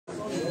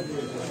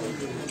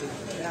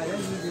Yeah,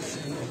 let's do this.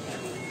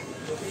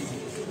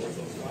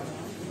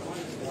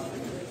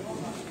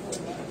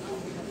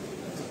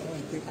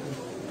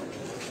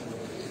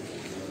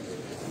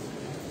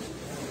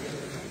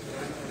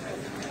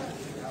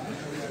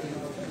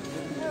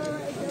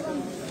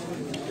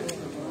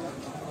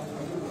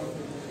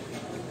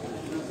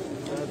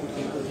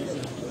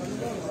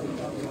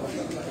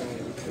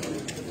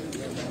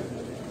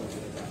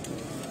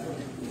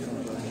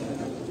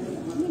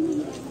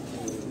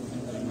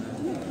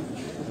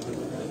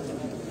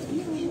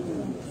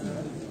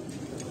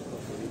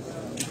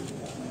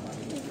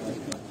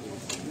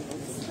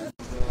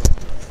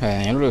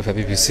 ẹ̀yin olólùfẹ́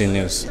BBC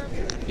News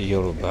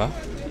Yorùbá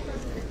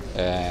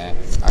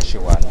a ṣì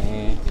wà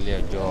ní ilé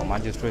ẹjọ́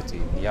májísírèètì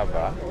ní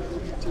Yaba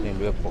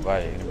nílùú Èkó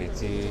báyìí níbi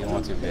tí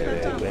wọ́n ti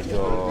bẹ̀rẹ̀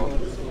ìgbẹ́jọ́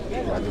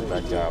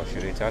gbajúgbajà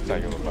òṣèré tíátà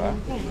Yorùbá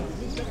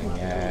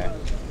ìyẹn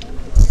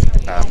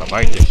bàbá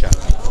Ijesha.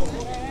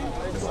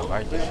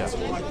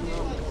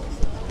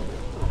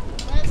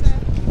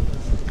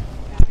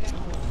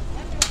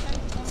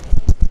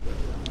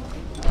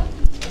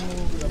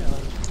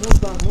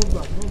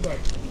 Move back.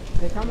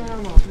 The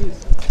cameraman, please.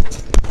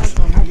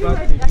 Yeah,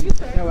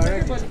 we're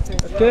ready.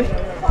 Okay.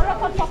 For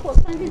record purpose,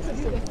 can you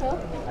introduce yourself?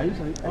 Are you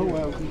sorry? Oh,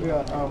 well, we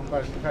are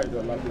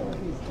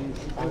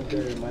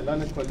and my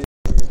learned colleague,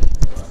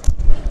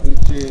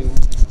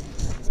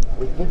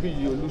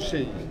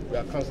 we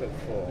are counsel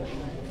for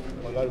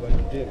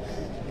James,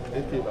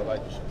 aka Baba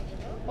Ijesha.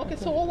 Okay,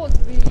 so what was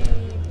the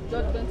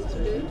judgment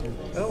today?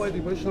 Well,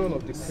 the version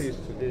of the case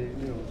today,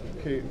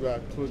 the case, we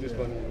are told this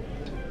morning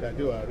that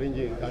they were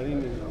arranging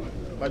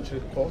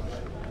magistrate court,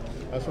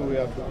 and so we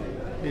have to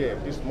be here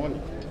this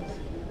morning.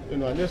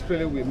 And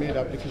yesterday we made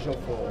application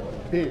for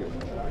bail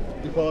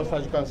because,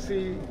 as you can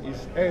see,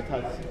 his health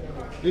has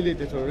really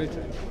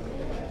deteriorated.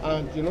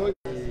 And the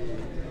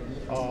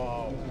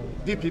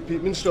DPP,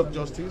 Ministry of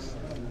Justice,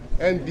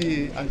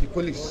 NBA, and the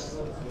police,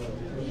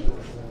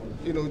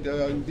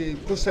 the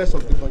process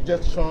of the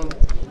congestion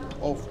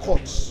of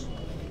courts.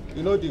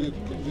 The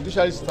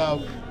judiciary staff,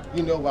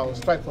 were on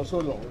strike for so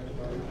long,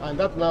 and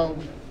that now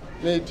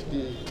made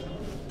the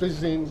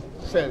prison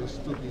cells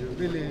to be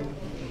really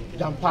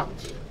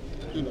jam-packed.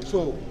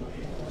 So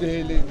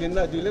the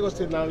Lagos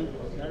State now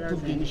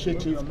took the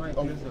initiative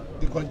of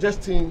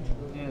decongesting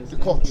the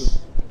courts.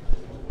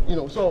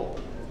 So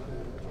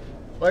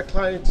my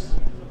client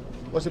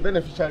was a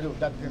beneficiary of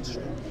that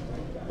gesture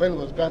when it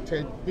was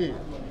granted bail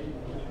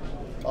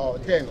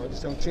then on the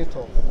 17th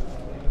of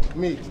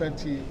May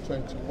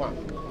 2021.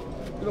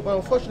 But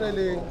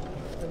unfortunately,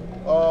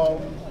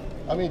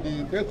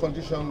 the bail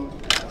condition,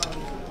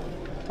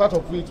 part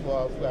of which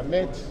were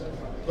met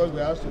because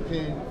we asked to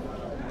pay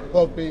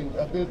a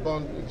bail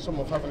bond in the sum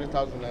of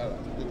 500,000 naira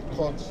to the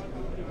court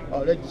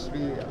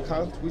registry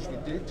account, which we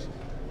did.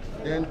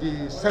 Then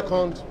the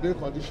second bail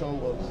condition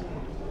was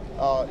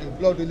a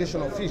blood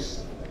relation of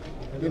fees,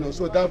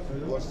 so that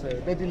was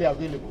readily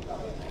available.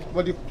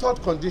 But the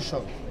third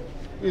condition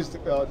is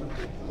the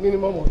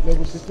minimum of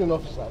level 16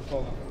 officer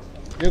from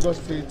Lagos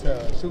State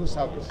Civil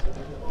Service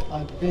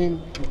has been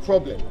the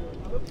problem.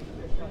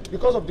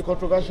 Because of the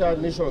controversial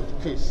nature of the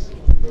case,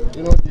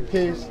 the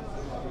case,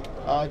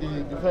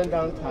 the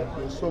defendant had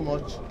been so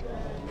much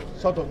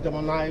sort of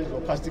demonized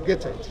or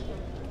castigated,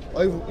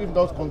 or if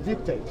not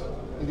convicted,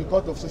 in the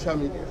court of social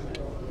media,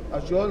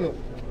 as you all know.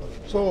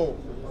 So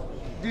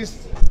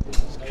this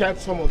kept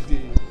some of the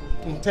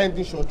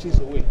intending shorties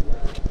away.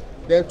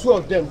 Then two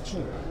of them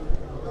too,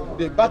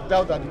 they backed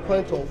out at the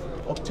point of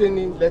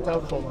obtaining letter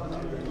from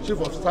chief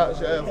of staff,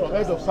 from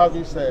head of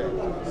service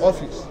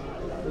office,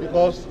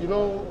 because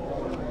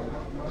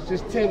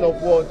 16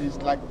 of what is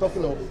like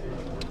talking of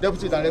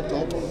deputy director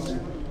upwards.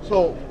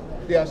 So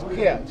they are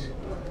scared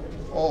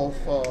of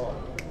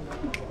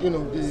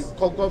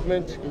the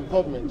government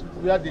involvement,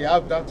 where they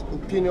have that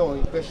opinion or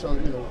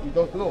impression, we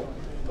don't know,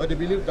 but they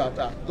believe that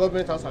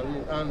government has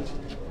an hand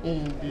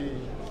in the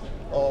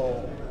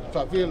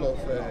travail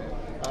of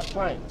our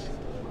client.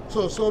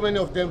 So many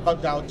of them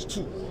backed out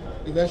too,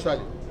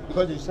 eventually,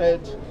 because they said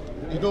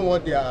they don't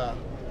want their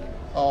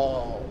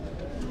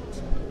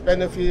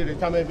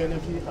retirement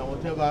benefit and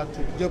whatever to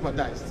be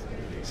jeopardized,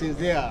 since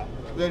they are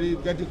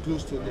getting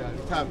close to their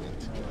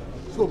retirement.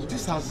 So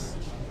this has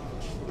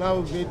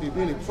now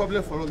been a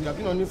problem for us. We have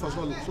been on it for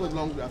so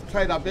long. We have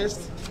tried our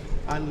best,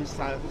 and it's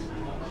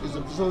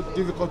so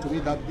difficult to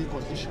meet that big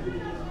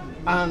condition.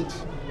 And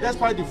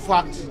despite the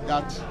fact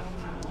that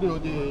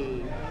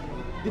the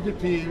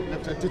DPP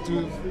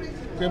representative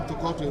came to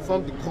court to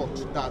inform the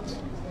court that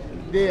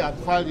they had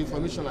filed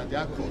information at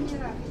their court,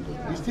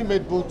 we still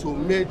made bold to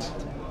make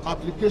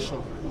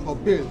application for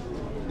bail,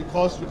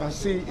 because you can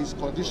see his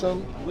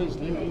condition, where he's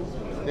living,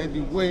 then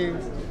the way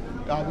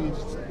that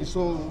he's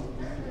so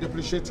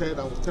depreciated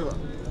and whatever.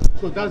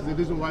 So that's the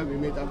reason why we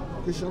made that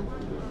application.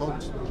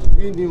 But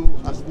we knew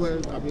as well,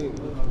 that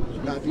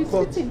the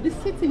court... The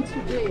sitting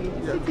today,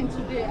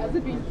 has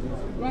it been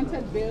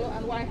granted bail?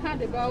 And I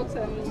heard about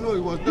no,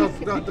 it was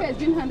not. The case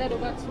being handed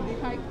over to the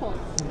High Court.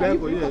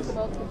 Yes.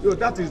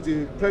 That is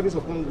the premise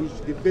upon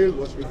which the bail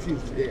was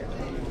refused there.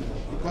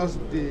 because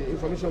the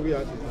information we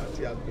had is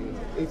that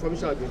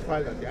information has been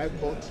filed at the High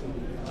Court,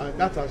 and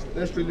that has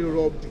necessarily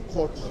robbed the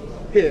court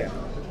here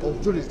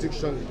of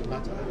jurisdiction in the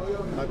matter,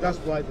 and that's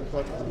why the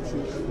court has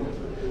chosen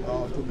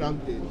to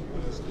grant bail.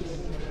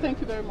 Thank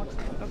you very much.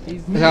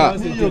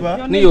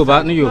 Ní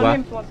Yorùbá. Your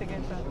name once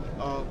again, sir.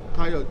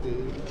 Kayode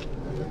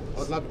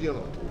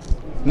Olabiran.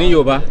 Ní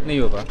Yorùbá.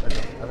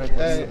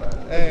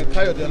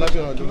 Kayode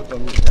Olabiran lórúkọ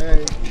mi.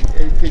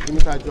 Kejì mi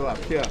ta jọ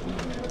appear.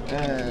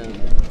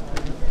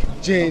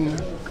 Jane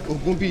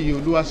Ogunbiyi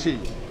Oluwaseyi.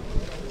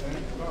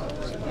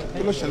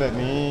 Kí ló ṣẹlẹ̀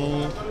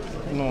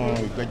nínú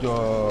ìgbẹ́jọ́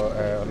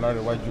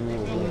Ọlárẹ̀wájú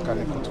Omiyinka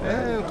Court?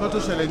 Nǹkan tó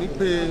ṣẹlẹ̀ ni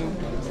pé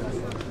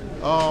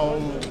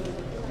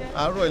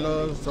àárọ̀ ìlọ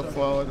sọ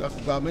fún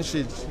àgbà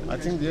message I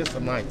think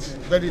yesterday night,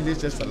 very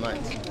late yesterday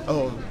night. Ó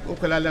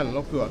pẹ́ lálẹ́ àná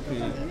lọ́pẹ́ wá pé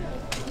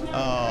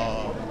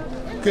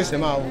kéèsì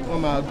wọ́n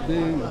máa gbé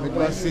ìgbẹ́jọ́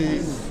wá sí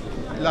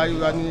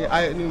láyéwá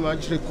ní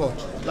magistrate court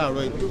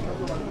láàárọ̀ ìlú.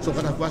 So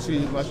pàtàkì wá sí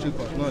magistrate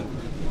court náà ni.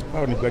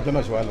 Báwo ni ìgbẹ́jọ́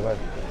náà ṣe wá lọ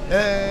báyìí?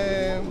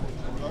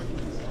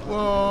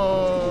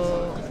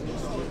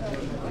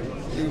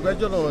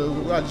 Ìgbẹ́jọ́ náà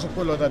wà ní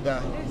sọ́kò lọ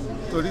dáadáa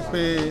torí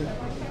pé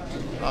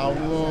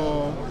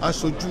àwọn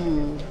aṣojú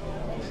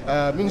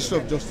Ministry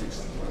of Justice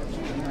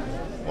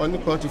wọ́n ní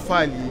kan ti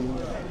file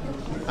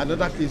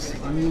another case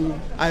ní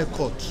High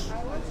Court.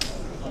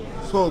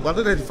 So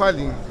gbàdúrà tẹ̀ ti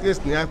file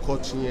case ní High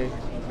Court yẹn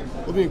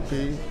ó bí pé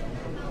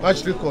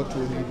magistrate court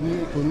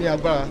kò ní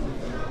agbára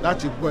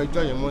láti gbọ́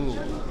ẹjọ́ yẹn mọ́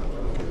nìyẹn.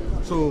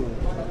 So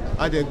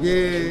a dẹ̀ gbé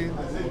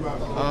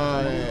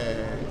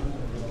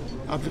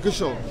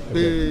application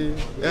pé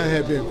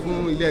ẹ̀bẹ̀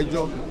fún ilé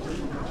ẹjọ́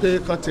pé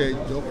kán tẹ̀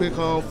jọ pé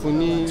kán fún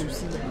ní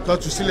kán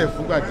tú sílẹ̀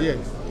fúngbà díẹ̀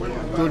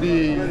torí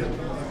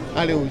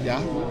ààrẹ ò yá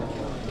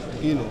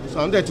so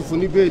àwọn dẹ̀ ti fún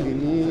ní bẹ́ẹ̀lì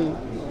ní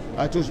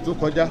àti oṣù tó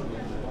kọjá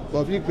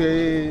bọ̀ bí pé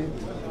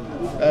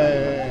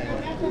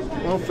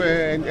wọ́n fẹ́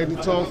ẹni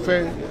tí wọ́n fẹ́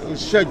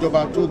òṣìṣẹ́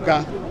ìjọba tó ga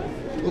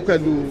ó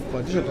pẹ̀lú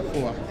condition tó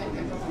fún wa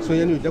so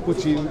yẹn ni ò jẹ́ kó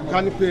ti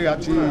ká ní pé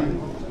àti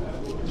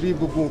bí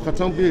gbogbo nǹkan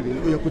tó ń béèrè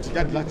ó yẹ kó ti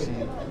jáde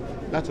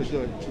láti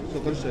ọjọ́ yìí so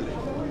kọ́ ló ṣẹlẹ̀.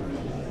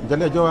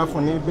 Ìjọba ẹjọ́ wa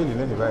fún ní bẹ́ẹ̀lì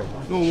lẹ́nu báyìí.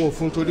 ní òun ò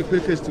fún torí pé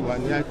kéèsì ti wà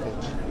ní High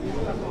Court.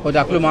 Ó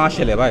dà pé ló máa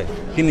ṣẹlẹ̀ báyìí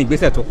kí ni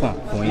ìgbésẹ̀ tó kàn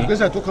fún yín?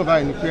 Ìgbésẹ̀ tó kàn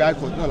báyìí ni pé High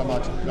Court náà la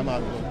máa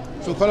lọ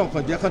so kọ́lọ̀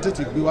nǹkan jẹ́ kán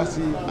tètè gbé wá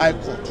sí High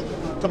Court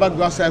tó bá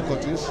gbé wá sí High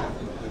Court ń sìn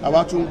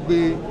àwa tún gbé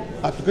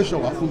application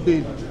wá fún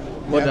bẹ́ẹ̀lì.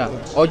 Kódà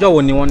ọjọ́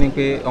wo ni wọ́n ní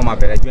pé ó máa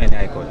bẹ̀rẹ̀ ẹjọ́ ẹ̀ ní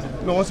High Court?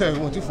 ní wọ́n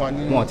sẹ́yìn wọ́n ti fún wa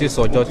ní. Wọ́n ti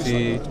sọ ọjọ́ tí.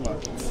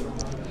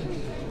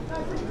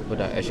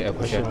 Kódà ẹ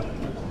kúṣẹ́.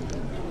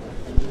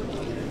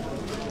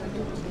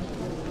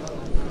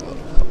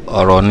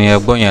 Ọ̀rọ̀ ni ẹ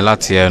gbọ́ yẹn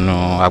láti ẹnu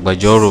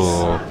agbẹjọ́rò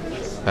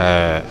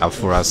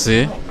àfúrásì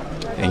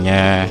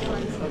ìyẹn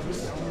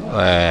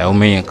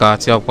Omiyinka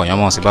tí ọ̀pọ̀ èèyàn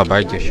mọ̀ sí bàbá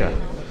Ìjẹ̀ṣà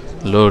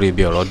lórí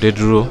ibi ọ̀rọ̀ dé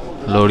dúró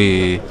lórí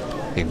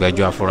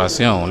ìgbẹ́jọ́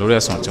àfúrásì ọ̀hún lórí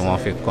ẹ̀sùn tí wọ́n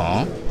fi kàn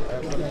án.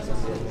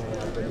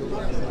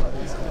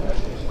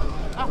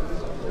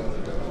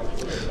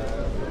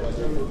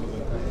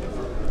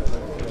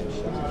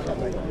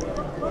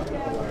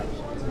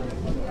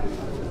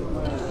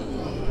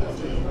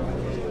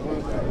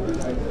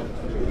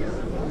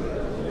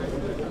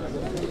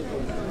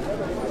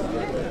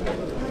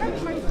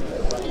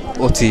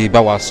 Ó ti bá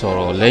wa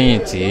sọ̀rọ̀ lẹ́yìn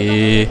tí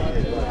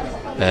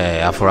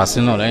àfúrásì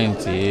náà lẹ́yìn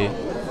tí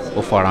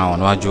ó farahàn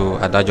níwájú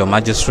adájọ́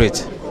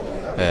magistrate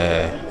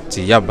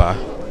ti Yaba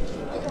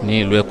ní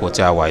ìlú Èkó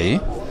tí a wà yìí.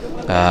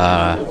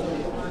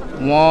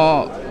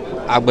 Wọ́n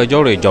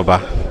agbẹjọ́rò ìjọba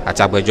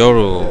àti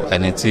agbẹjọ́rò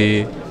ẹni tí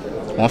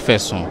wọ́n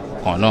fẹ̀sùn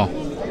kàn náà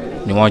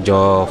ni wọ́n jọ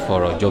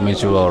fọ̀rọ̀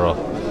jomitoro ọ̀rọ̀.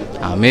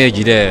 Àwọn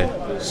méjèèjì dẹ̀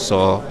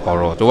sọ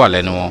ọ̀rọ̀ tó wà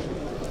lẹ́nu wọn.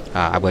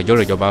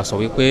 Agbẹjọ́rò ìjọba sọ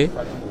wípé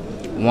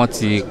wọ́n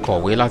ti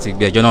kọ̀wé láti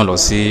gbé ẹjọ́ náà lọ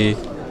sí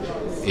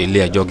ilé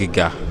ẹjọ́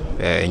gíga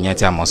ìyẹn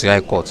tí a mọ̀ sí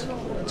High Court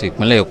ti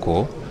ìpínlẹ̀ Èkó.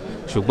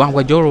 Ṣùgbọ́n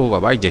agbẹjọ́rò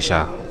bàbá Ìjẹ̀ṣà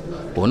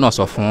òun náà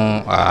sọ fún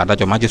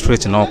adájọ́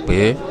magistrate náà pé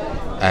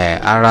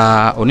ara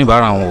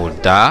oníbàárà wọn ò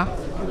dá.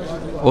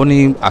 Ó ní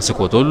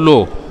àsìkò tó lò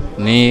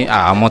ní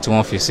àhámọ́ tí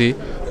wọ́n fi sí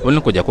ó ní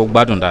kò jẹ́ kó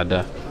gbádùn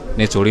dáadáa.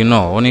 Nítorí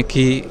náà ó ní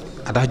kí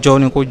adájọ́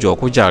ní kó jọ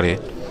kó jàre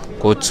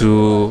kó tú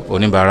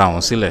oníbàárà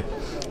wọn sílẹ̀.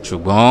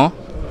 Ṣùgbọ́n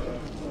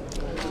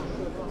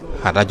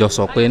adájọ́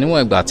sọ pé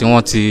níwọ̀n ìgbà tí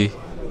wọ́n ti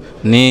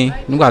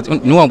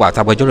níwọ̀n ìgbà tí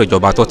agbẹjọ́rò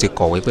ìjọba tó ti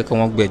kọ̀wé pé kí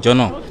wọ́n gbé ẹjọ́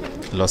náà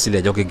lọ sí ilé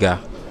ẹjọ́ gíga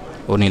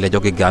ó ní ilé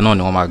ẹjọ́ gíga náà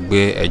ni wọ́n máa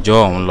gbé ẹjọ́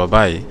ọ̀hún lọ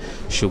báyìí.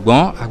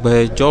 Ṣùgbọ́n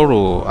agbẹjọ́rò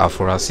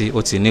àfúrásì ó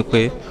ti ní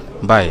pé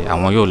báyìí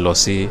àwọn yóò lọ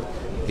sí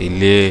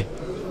ilé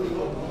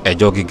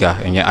ẹjọ́ gíga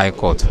ìyẹn High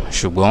Court.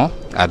 Ṣùgbọ́n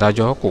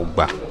adájọ́ kò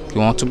gbà kí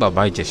wọ́n tú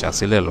bàbá Ìjẹ̀ṣà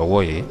sílẹ̀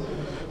lọ́wọ́ yìí.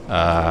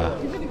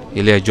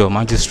 Ilé ẹjọ́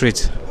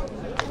magistrate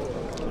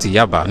ti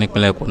Yaba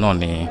nípínlẹ̀ Èkó náà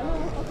ni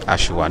a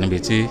ṣì wà níbi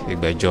tí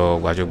ìgbẹ́jọ́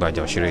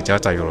gbajúgbajà òṣèré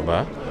tíátà Yorùbá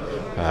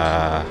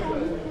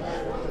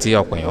tí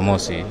ọ̀pọ̀ èèyàn mọ̀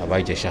sí bàbá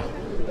Ìjẹ̀ṣà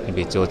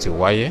níbi tí ó ti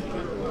wáyé.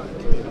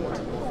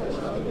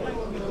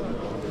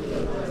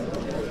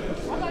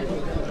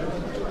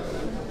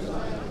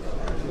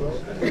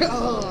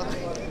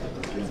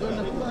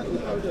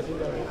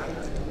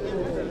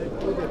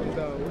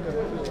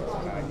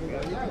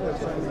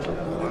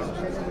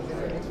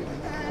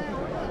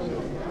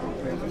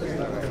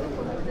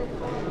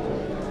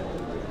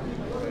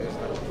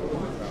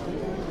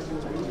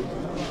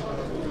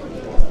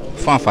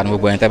 fún àǹfààní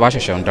gbogbo ẹni tẹ́ bá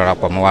ṣẹ̀ṣẹ̀ ń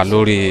darapọ̀ mọ́ wa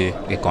lórí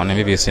ìkànnì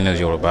BBC News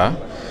Yorùbá,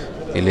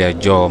 ilé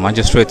ẹjọ́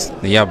magistrate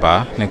ní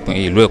Yaba nípìn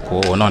ìlú Èkó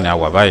òun náà ni a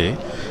wà báyìí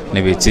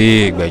níbi tí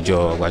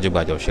ìgbẹ́jọ́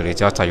gbajúgbajà òṣèré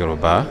tíátà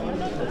Yorùbá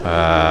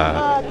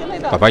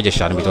bàbá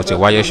Ijesha níbi tó ti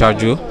wáyé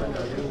ṣáájú.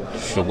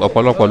 Ṣùgbọ́n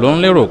ọ̀pọ̀lọpọ̀ ló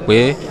ń lérò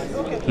pé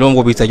ló ń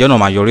wo bí tẹjọ́ náà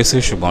máa yọrí sí,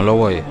 ṣùgbọ́n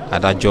lọ́wọ́ yìí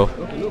adájọ́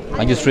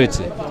magistrate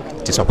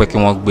ti sọ pé kí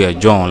wọ́n gbé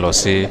ẹjọ́ ọ̀hún lọ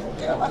sí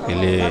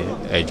ilé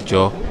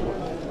ẹjọ́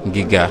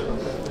gíga.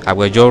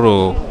 Agbẹjọ́rò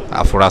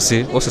àfúrásì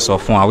ó sì sọ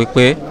fún wa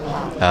wípé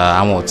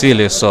àwọn ò tí ì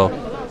lè sọ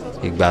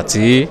ìgbà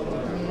tí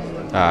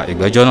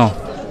ìgbẹ́jọ́ náà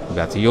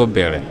ìgbà tí yóò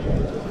bẹ̀rẹ̀.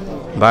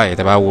 Báyìí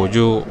tẹ́ bá wo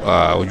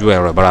ojú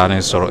ẹ̀rọ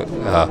ìbáraẹnisọ̀rọ̀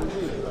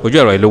ojú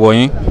ẹ̀rọ ìléwọ́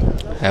yín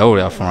ẹ ó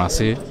rí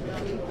àfúrásì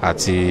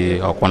àti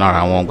ọ̀kan lára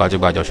àwọn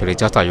gbajúgbajà òṣèré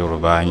tíátà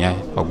Yorùbá yẹn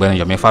ọ̀gbẹ́ni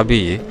Yomi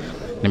Fábíyì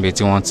níbi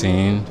tí wọ́n ti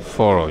ń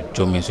fọ̀rọ̀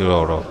jomitoro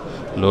ọ̀rọ̀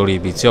lórí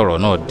ibi tí ọ̀rọ̀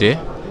náà dé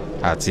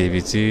àti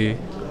ibi tí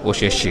ó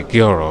ṣe ṣe kí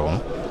ọ̀rọ̀ ọ̀hún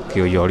kí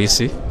ó yọrí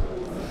sí.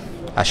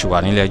 A ṣì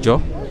wà nílé ẹjọ́.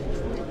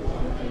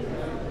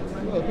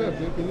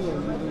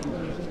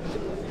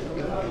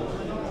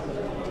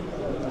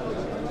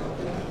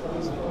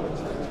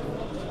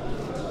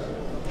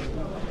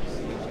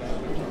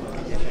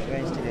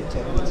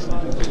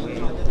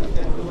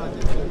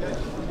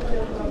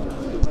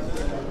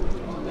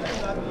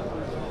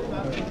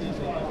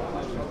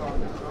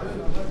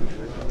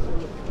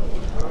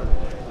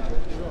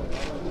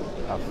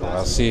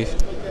 Àfúrásì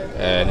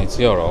ẹni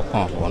tí ọ̀rọ̀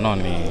kàn òun náà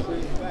ni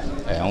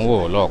ẹ̀ ń wò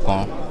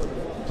lọ́ọ̀kan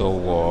tó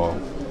wọ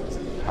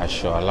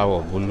aṣọ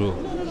aláwọ̀ búlúù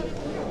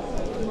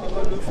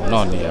òun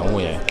náà ni ẹ̀ ń wò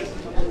yẹn.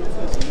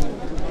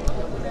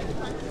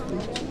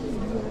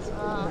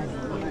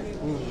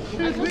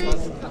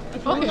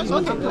 Okay,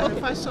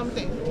 clarify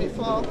something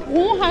before. We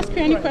won't ask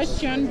you any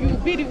question. You'll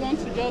be the one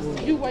to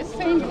you were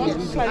saying you want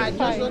to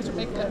clarify. I just want to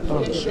make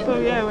clarification. So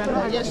yeah, we're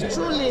not. Yes,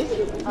 truly.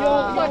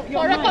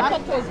 Your record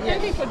purpose,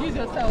 can you introduce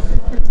yourself?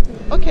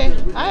 Okay,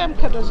 I am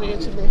Kadozo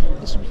Yetunde,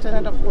 the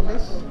Superintendent of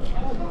Police,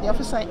 the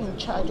officer in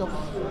charge of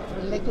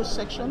Lagos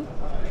Section,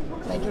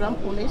 Nigerian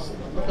Police,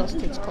 Lagos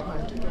State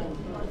Command.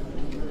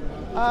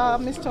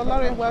 Mr.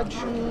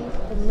 Larewaju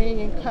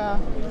Omeyinka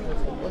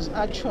was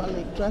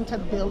actually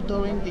granted bail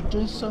during the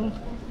Johnson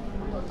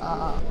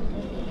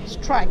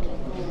strike,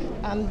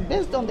 and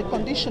based on the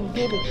condition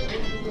given,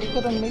 he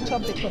couldn't meet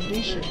up the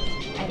condition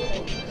and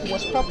he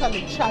was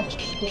properly charged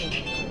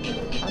today.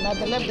 And I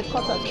believe the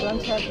court has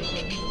granted,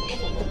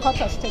 the court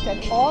has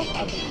stated all,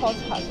 and the court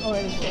has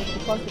already said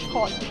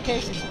because the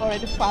case is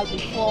already filed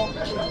before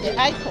the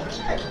High Court,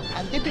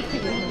 and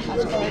DPP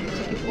has already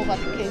taken over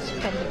the case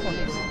from the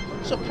police.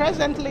 So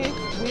presently,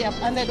 we have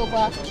handed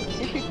over to the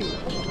DPP,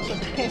 so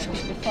the case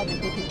is before the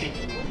DPP.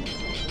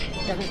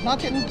 There is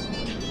nothing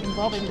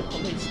involving the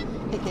police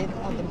again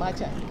on the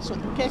matter, so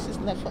the case is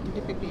left for the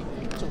DPP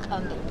to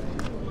handle.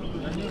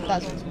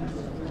 That's it.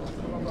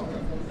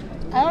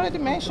 I already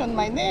mentioned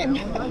my name.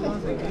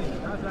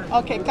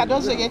 Okay,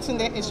 Kadozo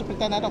Yetunde is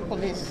Superintendent of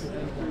Police.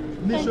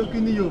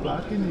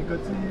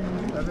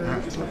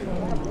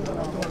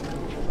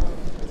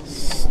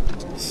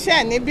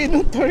 Ṣé ní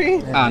bínú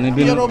torí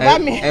Yorùbá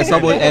mi.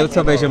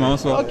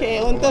 Okay,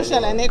 ohun tó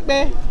ṣẹlẹ̀ ni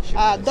pé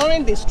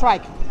during the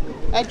strike,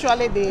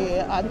 actually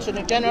the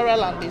Attorney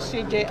General and the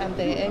CJ and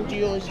the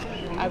NGOs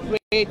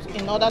agreed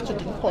in order to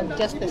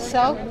decongest the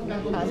cell,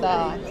 and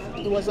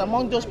it was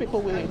among those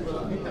people we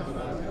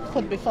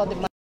put before the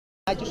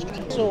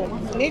magistrate. So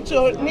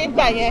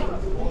nígbà yẹn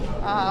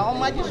àwọn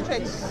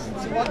magistrates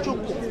tí wọ́n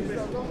jókòó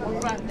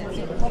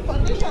for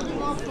condition tí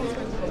wọ́n fún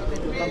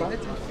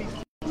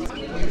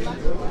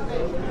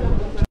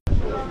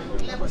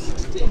level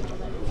 16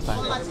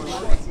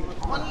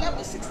 on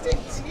level 16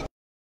 tí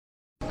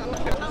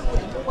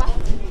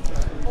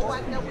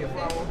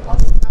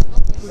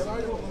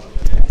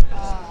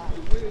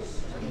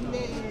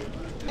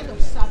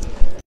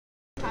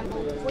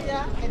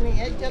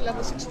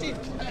level 16,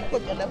 level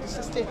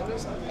 16.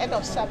 Head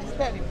of service,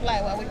 they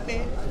reply when we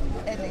pay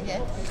any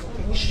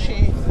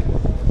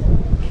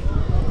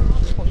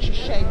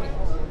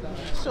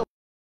so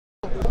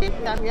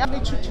we have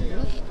it to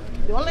do.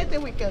 The only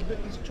thing we can do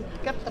is to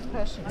get the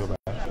person. Okay.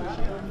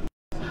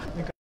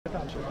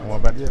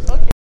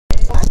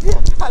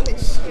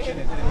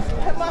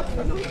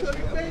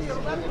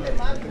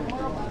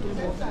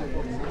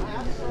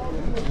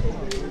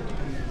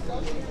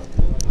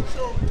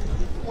 So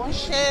wọ́n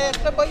ṣe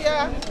pé bóyá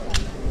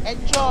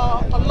ẹjọ́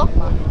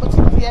ọlọ́pàá ó ti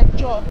di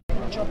ẹjọ́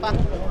ìjọba.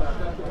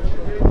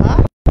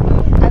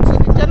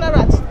 Attorney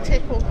General ti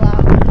take over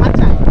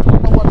matter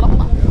lọ́wọ́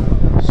ọlọ́pàá.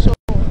 So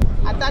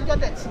adájọ́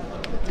dẹ̀ ti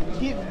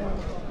give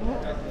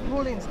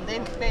rulings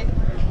lẹ́nu pé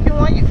kí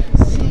wọ́n yìí fi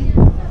sí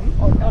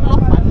ọ̀dọ̀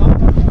ọlọ́pàá náà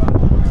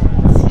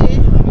tí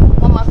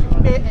wọ́n máa fi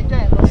gbé ẹjọ́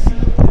yẹn lọ sí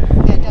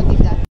ẹjọ́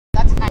gíga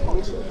láti High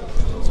Court.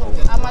 So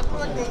a máa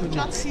dúró de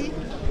ìjọ tí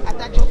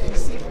adájọ́ fi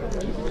sí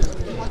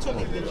wọ́n tó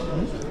lè gbé lọ.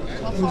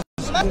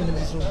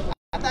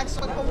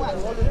 Adájọ́ tó wà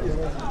lórí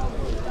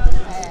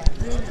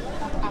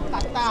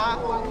àpáta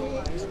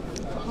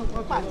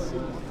pàtì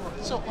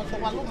So ọ̀tọ̀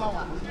wa ló máa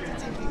wà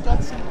títí ìjọ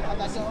tí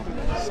adájọ́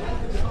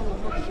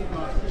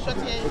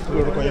ṣọ́tí.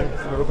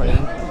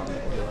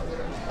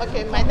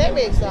 Okay, my name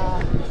is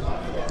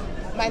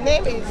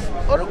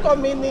orúkọ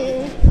mi ni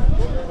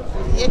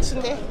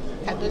Yetunde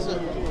Kadozo,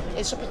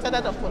 a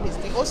superintendent of police,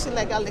 the OC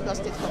Legal Lagos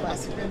State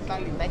Commerce,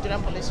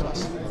 Nigerian Police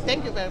Force.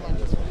 Thank you very much.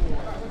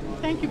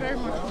 Thank you very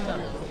much,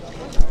 madam.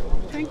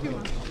 Thank you.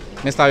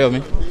 Mr.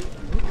 Yomi,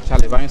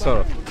 Charlie, bá yín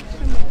sọ̀rọ̀.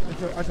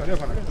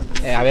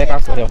 Àbẹ́ ká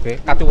sọ̀rọ̀ pé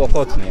ká tó wọ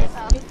kóòtù nìyẹn.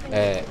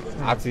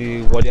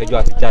 Àti wọlé ẹjọ́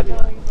àti jáde.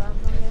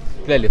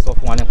 Kílẹ̀ lè sọ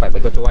fún wa nípa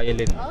ìgbẹ́jọ́ tó wáyé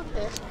lẹ́nu.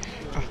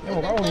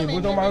 Ẹ̀wọ̀n báwọn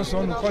òyìnbó tó máa ń sọ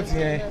ọ́nù kóòtù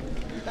yẹn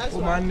ó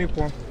máa ń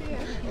nípọn.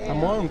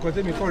 Àmọ́ nǹkan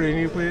tẹ́mi kọ́ rèé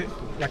ni pé,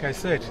 like I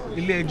said,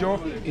 ilé ẹjọ́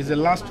is the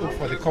last hope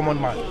for the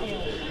common man.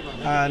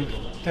 And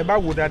tẹ́ bá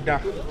wò dáadáa,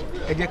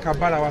 ẹ jẹ́ ká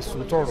bára wa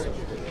sòótọ́ ọ̀rọ̀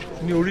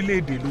ní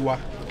orílẹ̀-èdè ìlú wa.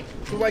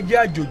 Tó bá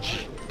jẹ́ àjòjì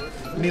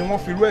ni wọ́n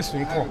fi irú ẹ̀sùn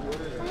yìí kàn.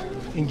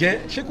 Ǹjẹ́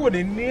ṣé kò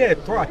ní ní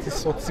ẹ̀tọ́ àti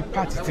sọ ti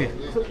pàtì tẹ̀?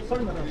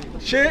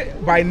 Ṣé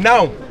by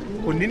now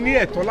kò ní ní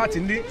ẹ̀tọ́ láti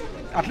ní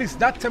at least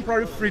that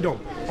temporary freedom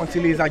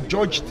until he is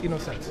adjudged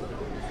innocent?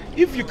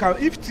 If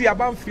tí a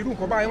bá ń fi irú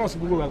nǹkan báyìí hàn sí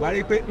gbogbo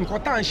àgbáyé pé nǹkan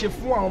tá à ń ṣe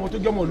fún àwọn ọmọ tó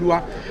jọmọ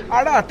olúwa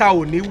ará àta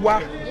ò ní wá.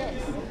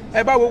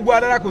 Ẹ bá gbogbo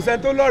adára kò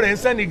sẹ́ni tó lọ́rẹ̀ẹ́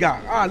Senegal,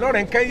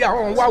 lọ́rẹ̀ẹ́ Kenya,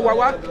 àwọn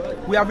wá.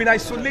 We have been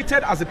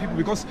isolated as a people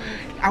because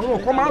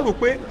àwọn kan máa ń rò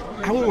pé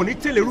àwọn ò ní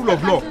tẹ̀lé rule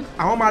of law,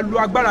 àwọn máa lo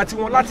agbára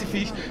tiwọn láti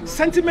fi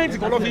sentiment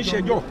kan lọ́ fi ń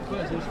ṣẹjọ́.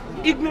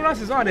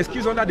 Ignorance is not an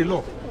excuse under the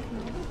law.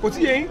 Kò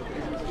tí yẹn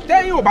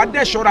tẹ́yìn ò bá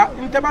dẹ̀ ṣọ́ra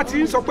ní tẹ́ bá ti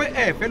ń sọ pé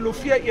ẹ fẹ́ lo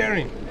fair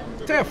hearing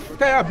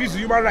tẹ́ abuse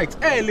human rights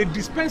ẹ lè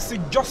dispense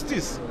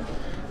justice.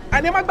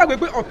 And ẹ má gbàgbé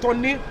pé ọ̀tọ̀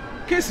ni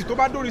kéèsì tó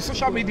bá dórí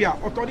social media,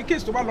 ọ̀tọ̀ ni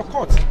kéèsì tó bá lọ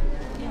court.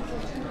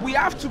 We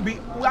have to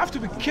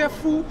be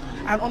careful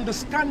and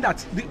understand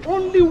that the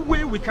only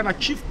way we can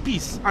achieve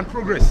peace and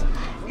progress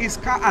is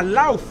to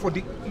allow for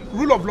the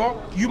rule of law,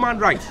 human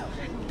rights.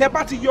 Tẹ́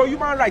bá ti yọ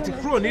human rights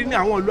kúrò nínú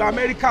àwọn ìlú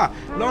America,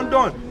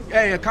 London,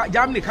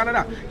 Germany,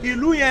 Canada,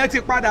 ìlú yẹn ti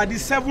padà di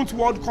 7th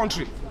world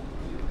country.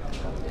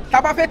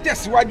 Tá bá fẹ́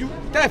tẹ̀síwájú,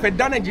 tẹ́ fẹ́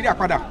dá Nàìjíríà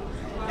padà,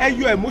 ẹ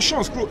yọ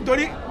emotions kúrò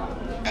torí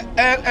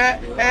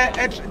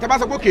tẹ́ bá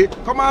sọ pé okay,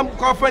 come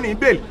fún ẹni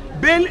bail.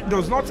 Bail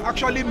does not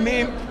actually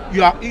mean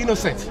you are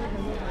innocent.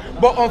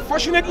 But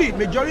unfortunately,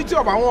 majority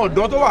of àwọn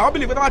ọ̀dọ́ tó wà, wọ́n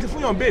believe pé tá bá ti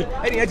fún yàn bail,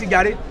 ẹni yẹn ti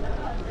jàre.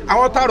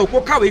 Àwọn tá rò kó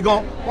kàwé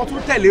gan, wọ́n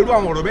tún tẹ̀lé irú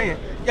àwọn ọ̀rọ̀ bẹ́yẹn.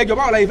 Ẹjọ́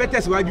báwo la ṣe fẹ́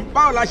tẹ̀síwájú?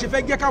 Báwo la ṣe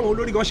fẹ́ jẹ́ káwọn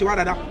olórí gan ṣe wá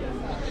dáadáa?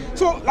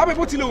 So lábẹ́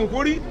bó tilẹ̀ òun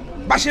kó rí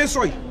bá ṣe ń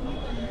sọ yìí,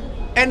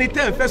 ẹni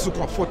tẹ́ ń fẹ̀sùn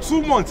kàn for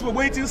 2 months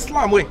gbogbo yín ti ń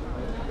slam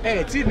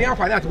ẹ̀ tí ní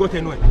àǹfààní àti gbọ́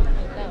tẹnu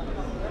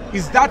ẹ̀.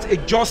 Is that a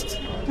just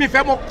mi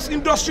fẹ́ mọ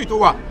industry tó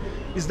wà?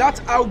 Is that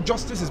how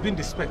justice is being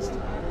dispensed?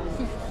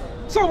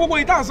 So gbogbo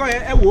ìtàn sọ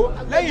yẹn ẹ wò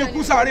lẹ́yìn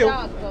ikú sáré o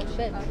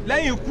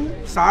lẹ́yìn ikú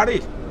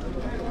sáré.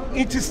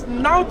 It is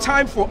now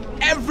time for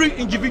every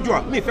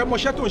individual mi fẹ́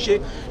mọṣẹ́ tó ń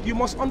ṣe, you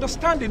must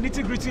understand the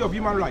nitty-gritty of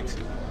human rights.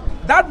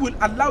 That will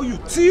allow you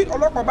tí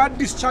ọlọ́pàá bá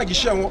discharge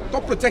iṣẹ́ wọn to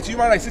protect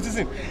human rights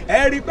citizen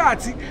ẹ rí pé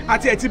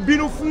àti ẹ̀ ti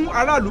bínú fún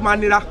aráàlú máa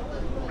nira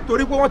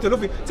torí pé wọ́n tẹ̀lé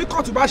òfin tí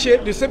kóòtù bá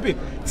ṣe the same thing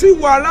tí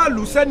wọ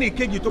aráàlú sẹ́ni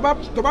kejì tó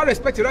bá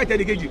respect right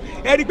ẹni kejì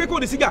ẹ rí pé kò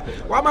ní sígà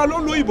wà á máa lọ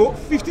lóyìnbó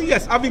 50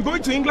 years. I've been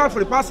going to England for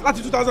the past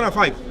láti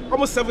 2005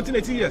 almost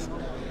 17-18 years.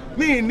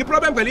 Mi ní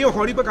problem pẹ̀lú èèyàn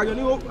kan rí pé kàjọ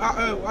ní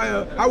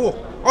àwọ̀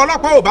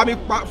ọlọ́pàá ò bá mi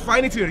fa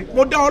anything rí.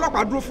 Mo dá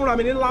ọlọ́pàá dúró fúnra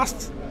mi ní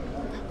last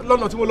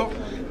lọ́nà tí mo lọ.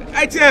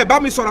 Ẹ ti ẹ̀ bá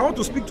mi sọ̀rọ̀ I want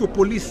to speak to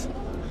police.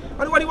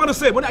 What do you want to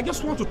say? I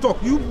just want to talk.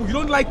 You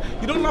don't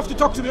love to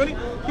talk to me.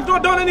 You've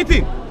not done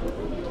anything.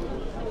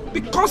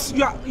 Because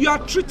you are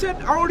treated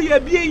only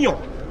ẹbí èèyàn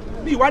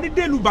bí ìwà ní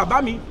dèlù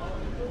bàbá mi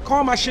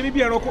kàn máa ṣe mí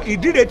bí ẹranko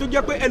ìdíre tó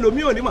jẹ́ pé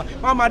ẹlòmíì ò ní mà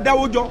wọ́n máa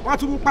dáwó jọ wọ́n á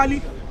tún mú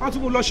pálí wọ́n á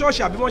tún mú lọ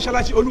ṣọ́ọ̀ṣì àbí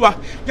mọ́ṣáláṣí olúwa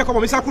jẹ́ kọ́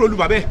ọmọ mi sá kúrò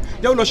olúwa bẹ́ẹ̀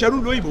jẹ́ ó lọ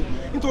ṣẹ́rú lóyìnbó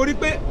nítorí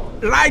pé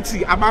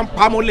ráìtì a máa ń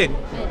pa mọ́lẹ̀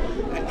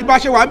ìbá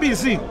ṣe wà ń bì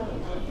sí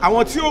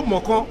àwọn tí ó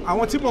mọ̀ kan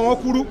àwọn tí mọ̀ wọ́n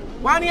kúrú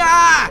wọ́n á ní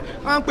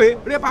wọ́n ń pè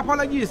rape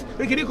apologies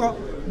rékìrí kan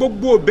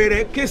gbogbo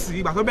bẹ̀rẹ̀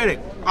kéèsì ìgbà tó bẹ̀rẹ̀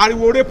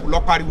ariwo rape lọ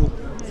pariwo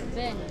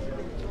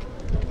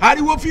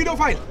ariwo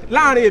pedophile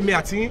láàrin èmi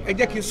àti ẹ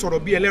jẹ́ kí n sọ̀rọ̀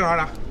bí ẹlẹ́ran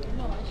ara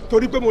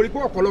torí pé mo rí pé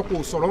ọ̀pọ̀lọpọ̀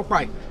ò sọ̀rọ̀ ń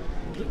pa ẹ̀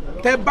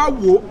tẹ́ bá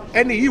wo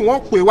ẹni yìí wọ́n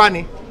pè wá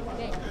ni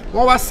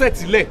wọ́n wá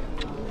sẹ́tìlẹ̀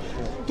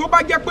tó bá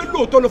jẹ́ pé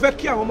lóòótọ́ ló fẹ́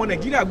kí àwọn ọmọ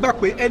Nàìjíríà gbà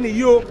pé ẹni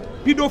yìí ó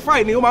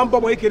pedophile ni ó máa ń bọ́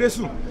ọmọ kékeré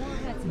sùn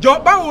jọ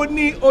báwo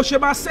ni o ṣe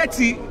máa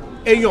sẹ́tì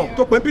èèyàn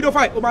tó pè ń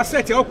pedophile o máa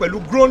sẹ́tì ẹ̀ pẹ̀lú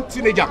grown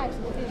teenager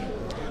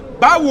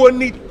báwo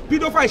ni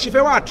pedophile ṣe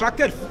fẹ́ wá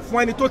attracted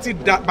fún ẹni tó ti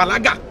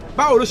bàlágà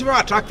báwo ló ṣe fẹ́ wá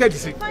attracted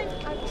sí.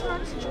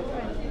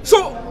 So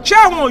ṣé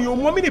àwọn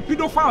èèyàn mọ̀ mí ní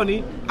pedophile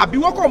ni àbí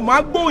wọ́n kàn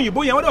máa gbọ́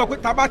òyìnbó yẹn wọ́n dẹ̀ wọ́n pé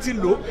tá bá ti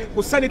lò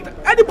kò sẹ́ni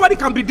anybody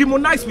can be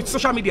demonized with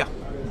social media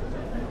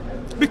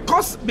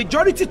because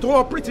majority to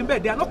operate in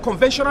bed they are not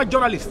conventional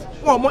journalists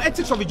wọn mọ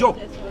ethics of the job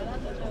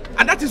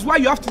and that is why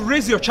you have to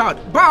raise your child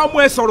bá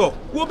ọmọ ẹ sọ̀rọ̀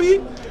wo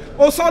bí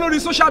o sọ lórí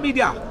social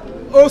media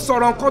o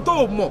sọ̀rọ̀ nǹkan tó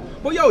o mọ̀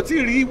bóyá o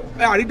ti rí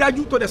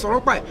àrídájú tó dẹ̀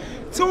sọ̀rọ̀ pa ẹ̀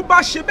tí ó bá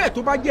ṣe bẹ́ẹ̀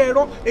tó bá jẹ́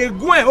ẹ̀rọ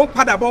ègún ẹ̀ ó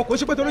padà bọ̀ kò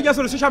ṣe pé tó ló jẹ́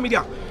sórí social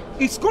media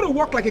it's going to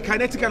work like a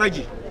kinetic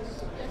energy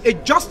a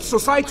just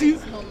society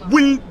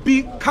will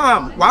be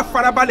calm. Wàá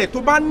farabalẹ̀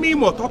tó bá ní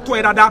ìmọ̀ tó tó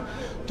ẹ dáadáa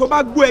tó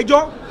bá gbọ́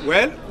ẹjọ́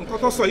well nǹkan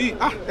tó sọ yìí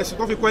ẹ̀sùn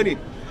tó fi kọ́ ẹni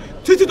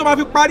títí tó máa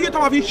fi parí tó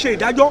máa fi ṣe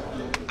ìdájọ́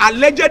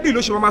allegedly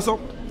ló ṣe máa sọ.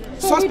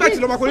 Suspect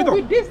ló máa kó nítọ̀. So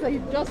with this that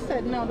you just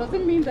said now, does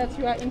it mean that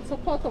you are in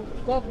support of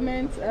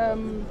government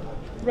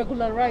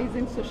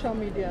regularizing social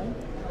media?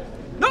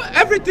 No,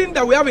 everything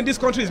that we have in this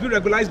country is being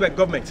regularized by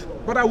government.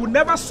 But I would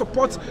never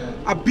support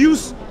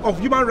abuse of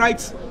human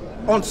rights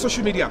on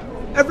social media.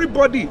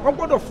 Everybody,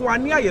 but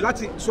unfortunately,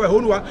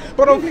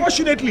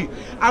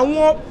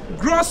 àwọn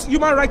gross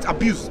human rights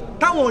abuse.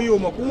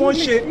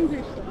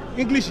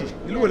 English.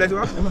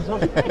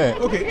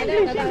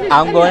 Okay.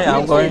 I'm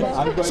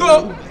going.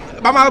 So,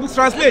 Mama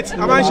translate.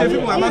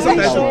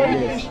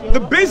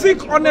 The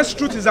basic honest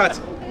truth is that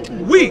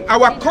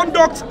our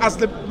conduct as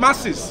the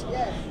masses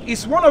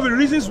is one of the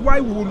reasons why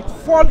we will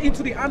fall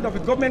into the hand of the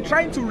government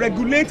trying to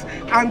regulate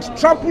and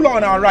trample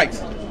on our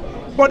rights.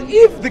 But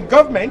if the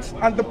government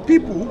and the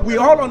people, we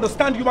all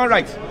understand human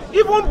rights,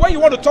 even when you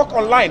want to talk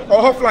online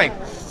or offline,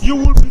 you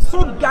will be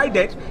so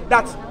guided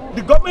that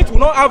the government will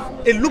not have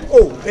a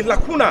loophole, a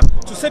lacuna,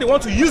 to say they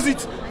want to use it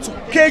to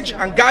cage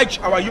and gouge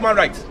our human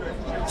rights.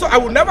 So I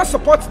will never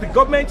support the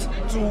government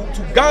to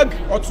gag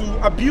or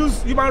to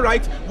abuse human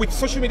rights with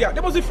social media.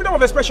 There must be freedom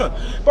of expression.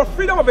 But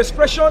freedom of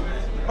expression,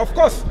 of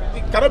course,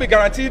 it cannot be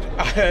guaranteed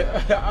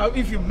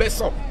if you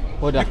mess up.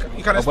 You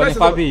can express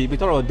it. Ibi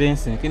tọ́rọ̀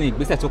dancing, kí ni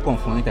ìgbésẹ̀ tó kàn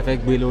fún ní tẹ́ fẹ́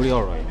gbé lórí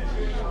ọ̀rọ̀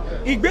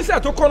yìí? Ìgbésẹ̀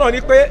tó kàn náà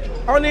ni pé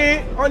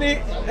wọ́n ní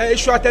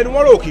iṣu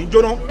àtẹnumọ́rò kì í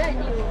jóná.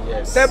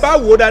 Tẹ́ bá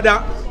wò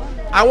dáadáa,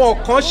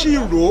 àwọn kan sì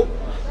rò ó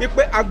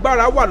pé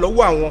agbára wà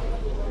lọ́wọ́ àwọn.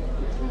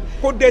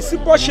 Kò dẹ̀ sí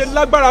bó ṣe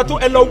lágbára tó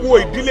ẹ lọ wo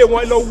ìdílé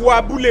wọn, ẹ lọ wo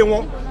abúlé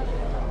wọn.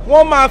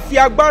 Wọ́n máa fi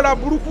agbára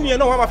burúkú yẹn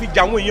náà wọ́n máa fi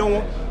jà àwọn èèyàn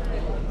wọn.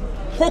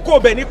 Kókó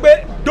bẹ̀ ni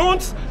pé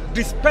don't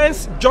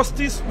dispense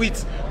justice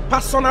with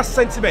personal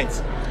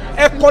sentiments.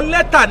 Ẹ kọ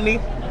lẹ́tà ni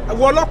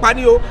àwọn ọlọ́pàá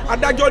ni o,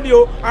 adájọ́ ni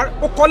o,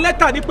 ó kọ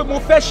lẹ́tà ni pé mo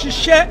fẹ́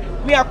ṣiṣẹ́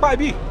ní apá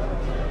ibi.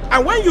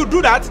 And when you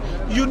do that,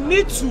 you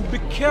need to be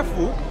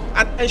careful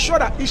and ensure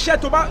that iṣẹ́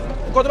tó bá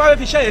nǹkan tó bá fẹ́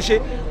fi iṣẹ́ yẹn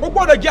ṣe ó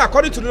gbọ́dọ̀ jẹ́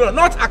according to the law,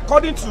 not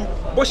according to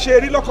bó ṣe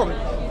rí lọ́kàn mi.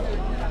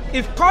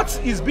 If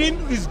his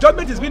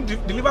judgment is being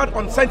delivered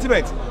on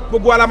sentiment,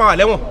 gbogbo wa la máa wà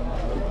lẹ́wọ̀n,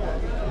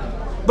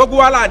 gbogbo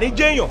wa la ní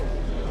jẹ́yàn.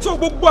 So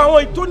gbogbo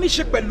àwọn tó ní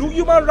ṣe pẹ̀lú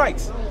human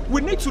rights, we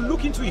need to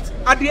look into it.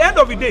 At the end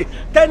of the day,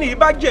 tẹ́ni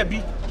ìbá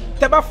jẹ̀bi,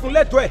 tẹ́ bá fún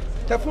lẹ́tọ̀ọ́ ẹ̀,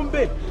 tẹ́ fún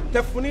bail,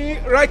 tẹ́ fún ní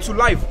right to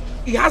life.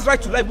 He has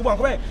right to life. Gbogbo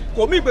àwọn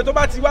kò mí ìpè tó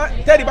bá ti wá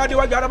tẹ́ni bá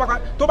déwájú arábáká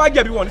tó bá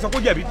jẹ̀bi wọn ní sọ kó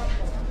jẹ̀bi.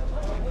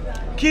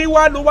 Kí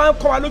wá ló wá ń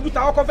kọ́ wa lójú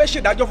ta ọkọ̀ fẹ́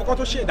ṣèdájọ́ fún kọ́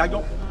tó ṣe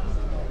ìdájọ́.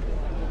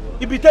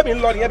 Ibi tẹ́mi ń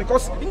lọ nìyẹn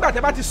because nígbà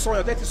tẹ́ bá ti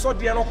sọ̀yàn tẹ́ ti sọ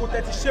di ẹranko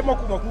tẹ́ ti ṣe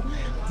mọ́kùmọ́kù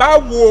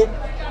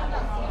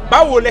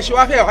báwo lẹ ṣe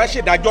wá fẹ́ wá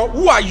ṣèdájọ́?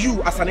 Who are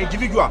you as an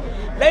individual?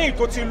 Lẹ́yìn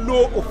tó ti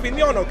lo òfin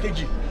ní ọ̀nà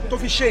kejì tó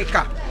fi ṣe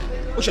ìkà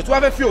ó ṣètò wá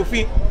fẹ́ fi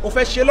òfin ó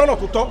fẹ́ ṣe lọ́nà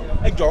tó tọ́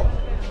ẹ jọ̀ọ́,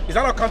 is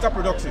that not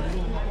counterproductive?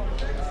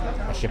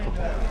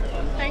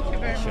 Thank you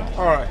very much.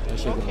 All right.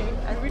 Okay,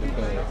 I really do.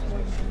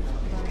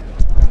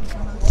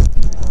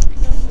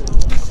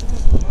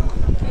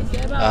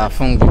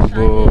 Fún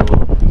gbogbo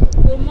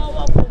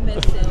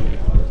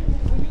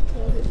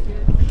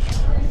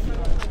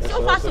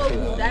so far so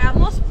good. I have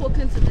not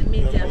spoken to the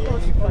media.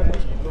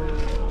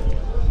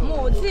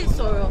 Mo ti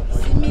sọ̀rọ̀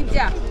sí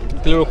media.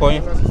 Kí lórúkọ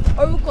yín?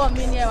 Orúkọ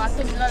mi ni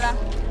Ewatomilola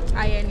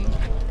Ayeni.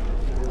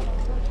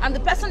 And the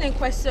person in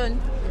question,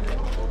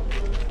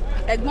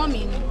 ẹ̀gbọ́n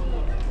mi ni.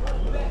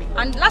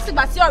 And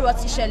lásìgbà tí ọ̀rọ̀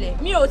ti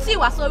ṣẹlẹ̀, mi ò tí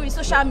wá sórí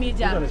social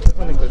media.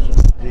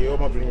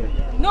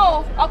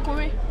 No,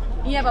 ọkùnrin.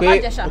 Ìyẹn Bàbá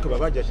Ijesha.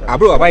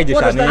 Àbúrò Bàbá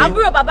Ijesha ni.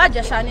 Àbúrò Bàbá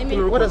Ijesha ni mi.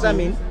 What does that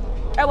mean?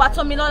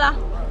 Ewatomilola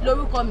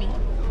lórúkọ mi.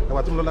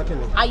 Ewatomilola kí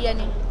ni?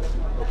 Ayeni.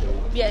 Okay.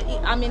 Yeah,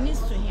 I'm a niece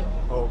to him.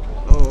 Oh,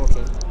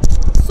 okay.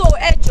 So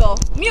ẹ jọ̀ọ́,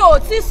 mi ò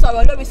tí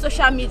sọ̀rọ̀ lórí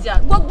social media.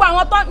 Gbogbo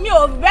àwọn tó mi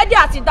ò ready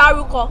àti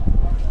dárúkọ.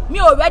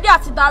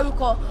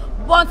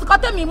 But nǹkan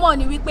tẹ́mi mọ̀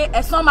ni wípé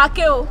ẹ̀san máa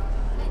ké o.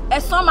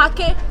 Ẹ̀san máa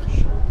ké.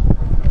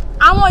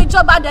 Àwọn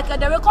ìjọba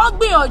dẹ̀kẹ̀dẹ̀rẹ̀ kan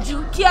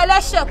gbìyànjú kí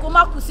ẹlẹ́ṣẹ̀ kó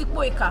má kú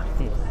sípò ìkà.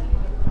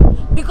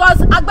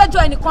 Because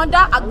agbẹ́jọ́ ẹnìkan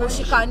dá àgbò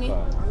òṣìkà ni.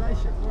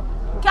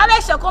 Kí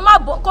ẹlẹ́ṣẹ̀ kó má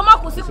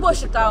kú sípò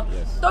òṣìkà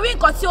torí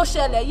nǹkan tí ó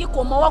ṣẹlẹ̀ yìí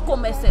kò mọwọ́ kò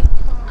mẹsẹ̀.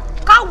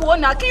 Káwo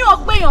náà kí yóò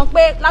gbéyàn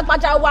pé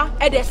lágbájá wa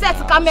ẹ̀dẹ̀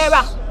sẹ́ẹ̀tì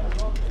kámẹ́rà.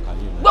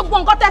 Gbogbo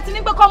nǹkan tẹ́ ti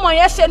ní pé kọ́mọ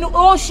yẹn ṣe ni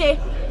ó ń ṣe.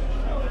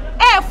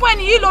 Fún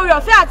ẹni yìí lórí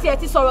ọ̀fẹ́ àti ẹ̀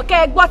ti sọ̀rọ̀ kẹ́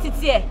ẹ gbọ́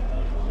títí ẹ̀.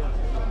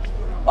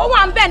 Ó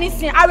wà ń bẹ̀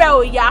nísìn ara ẹ̀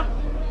ò yá.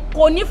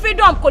 Kò ní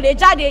freedom, kò lè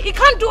jáde. He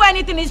can't do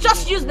anything, it's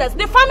just useless.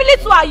 The family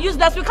too are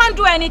useless, we can't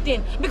do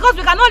anything. Because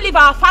we cannot leave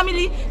our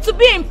family to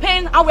be in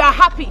pain and we are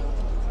happy.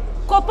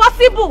 Kò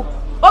possible.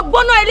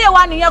 Ògbóná ilé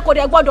wa nìyẹn kò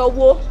dẹ̀ gbọ́dọ̀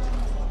wo.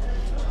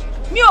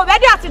 Mi ò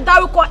ready àti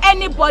dárúkọ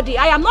anybody.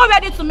 I am not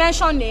ready to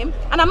mention name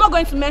and I'm not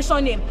going to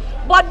mention name.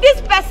 But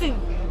this person,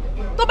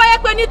 tó bá yẹ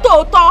pé ní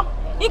tòótọ́,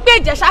 ní pé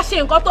Ìjẹ̀ṣà ṣe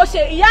nǹkan tó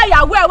ṣe, ìyá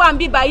ìyàwó ẹ̀ wà ń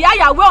bíbá, ìyá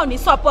ìyàwó ò ní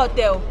support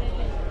ẹ̀ o.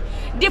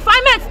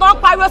 defilement náà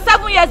pariwo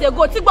 7 years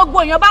ago tí gbogbo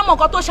èèyàn bá mọ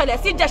nǹkan tó ṣẹlẹ̀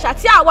sí Ìjẹ̀ṣà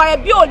tí àwa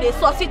ẹbí ò lè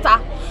sọ síta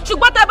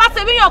ṣùgbọ́n tẹ bá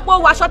ṣe ríyàn pé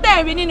wàṣọ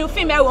tẹ̀ ń rí nínú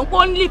fíìmù ẹ̀rọ pé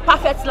ó ń live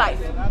perfect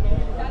life.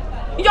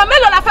 ìyọ̀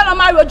mélòó la fẹ́ lọ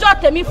máa rojọ́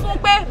tèmi fún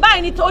pé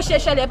báyìí ni tó ṣe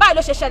ṣẹlẹ̀ báyìí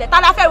ló ṣe ṣẹlẹ̀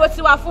tá la fẹ́ ro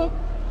tiwa fún.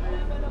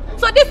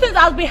 So these things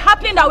has been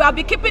happening that we have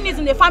been keeping it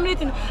in the family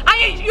thing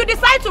and you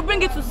decide to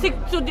bring it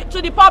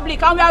to the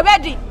public and we are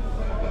ready.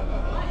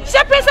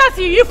 Ṣé princess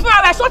yìí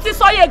fúnra rẹ̀ ṣó ti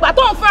sọ iye ìgbà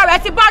tóun fúnra rẹ̀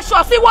ti bá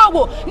aṣọ sí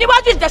wọ̀wọ̀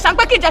níwájú Ìjẹ̀ṣà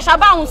pé kí Ìjẹ̀ṣà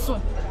bá òun sùn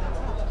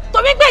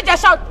torí pé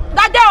Ìjẹ̀ṣà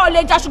dáadáa ò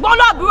lè jà ṣùgbọ́n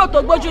olóòbúrò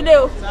tó gbójúlé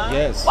o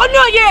ó ní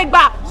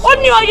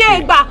òye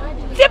ìgbà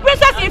tí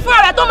princess yìí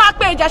fúnra rẹ̀ tó máa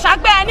pe Ìjẹ̀ṣà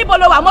pé ẹ níbo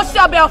lo wà mo sí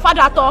ọbẹ̀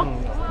ọ̀fadà tán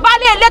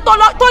baálé ilé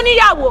tó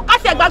níyàwó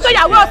káṣí ẹ̀gbá tó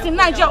yàwó ò sí ní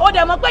Nàìjíríà ó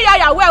dẹ̀ mọ̀ pé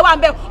ìyàwó ẹ̀ wà ń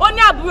bẹ̀ ó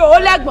ní àbúrò ó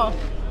lẹ́gbọ̀n.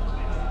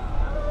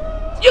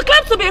 You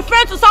claim to be a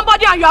friend to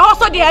somebody and you are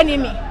also the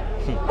enemy.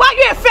 Why are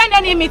you a friend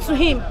enemy to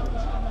him?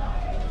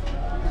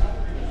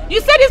 You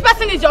said this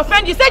person is your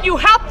friend. You said you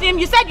helped him.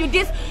 You said you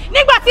this.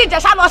 Nígbà tí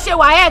Ìjẹ̀ṣà lọ ṣe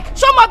WAEC.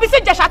 Ṣé mo bí sí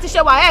Ìjẹ̀ṣà ti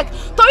ṣe WAEC?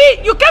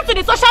 Torí you came to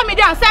the social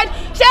media and said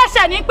ṣé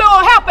ẹ̀ṣẹ̀ ni pé o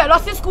help ẹ lọ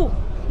sí school.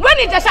 When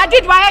Ìjẹ̀ṣà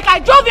did WAEC, I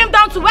drove him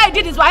down to where he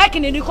did his WAEC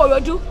in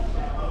Ikorodu.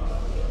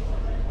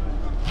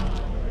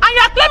 And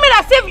you are claiming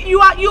as if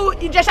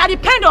Ìjẹ̀ṣà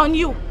depend on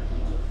you.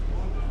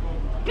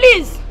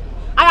 Please,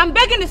 I am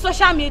begging the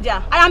social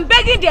media. I am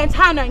begging the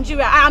entire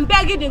Nigeria. I am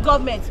begging the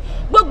government.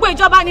 Gbogbo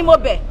ìjọba ni mo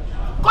bẹ̀.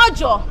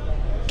 Kọjọ.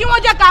 Kí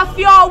wọ́n jẹ́ ká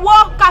fi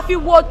ọwọ́ ká fi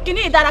wo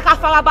kíní ìdára ká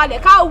farabalẹ̀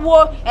ká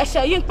wo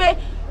ẹ̀ṣẹ̀ yìí pé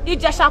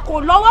Ìjẹ̀ṣà kò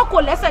lọ́wọ́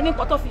kò lẹ́sẹ̀ ní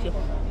nǹkan tó fi ṣe.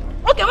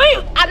 Okay, when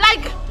you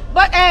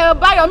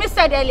Bayomi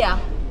said earlier,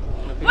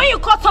 when you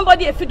call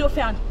somebody a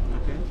pedophile,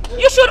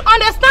 you should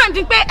understand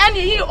pé ẹni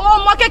yìí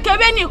ọmọ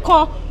kékeré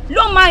nìkan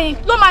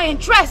ló máa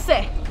interest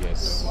ẹ̀.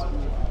 Yes.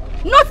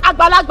 Not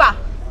àgbàlagbà.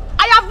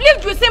 I have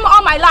lived with him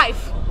all my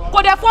life.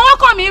 Kò dẹ̀ fọwọ́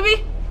kàn mí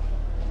rí.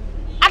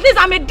 At least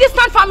I'm a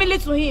distant family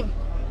to him.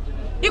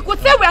 He could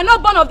say we are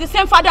not born of the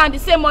same father and the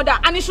same mother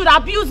and he should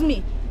abuse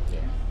me.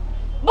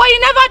 But he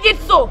never did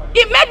so.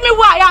 He made me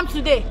who I am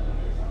today.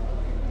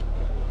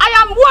 I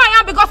am who I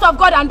am because of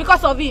God and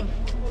because of him.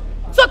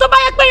 So tó bá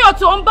yẹ pé èèyàn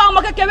tó ń bá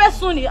ọmọ kékeré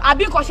sùn ni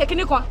àbí nǹkan ṣe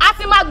kíní kan á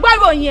ti máa gbọ́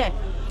ìròyìn ẹ̀.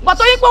 But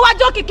tó yí pé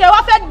wájú kíkẹ́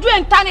wọ́n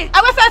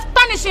fẹ́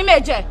tarnish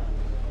image.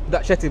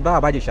 Ṣé ti bá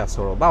Ìjẹ̀ṣà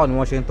sọ̀rọ̀ báwo ni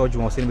wọ́n ṣe ń tọ́jú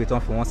wọn sí níbi tí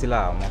wọ́n fi wọ́n sí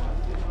láàmú?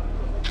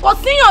 Kò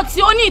síyàn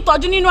tí ó ní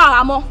ìtọ́jú nínú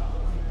àhámọ́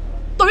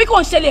torí kò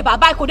ń ṣe lè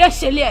bàbá ẹ̀ kò dẹ̀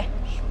ṣe lé ẹ̀.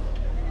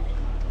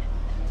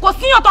 Kò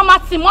síyàn tó máa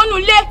tì mọ́nú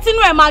ilé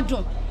tínú ẹ̀ máa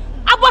dùn.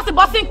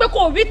 Abọ́sibọ́sí pé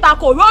kò rí ìta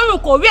kò rọrùn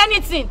kò rí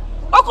anything.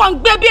 Ó kàn ń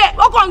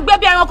gbé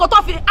bí ẹranko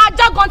tó fi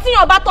ajá gan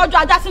tíyàn bá tọ́jú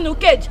ajá sínú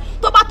cage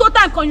tó bá tó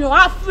time kan yàn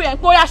á free ẹ̀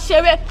pé ó yá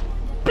ṣeré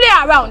play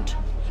around.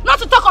 Not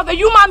to talk of a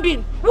human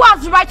being who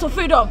has the right to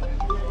freedom.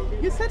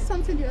 You said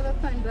something the other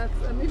time that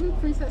even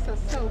Princess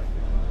herself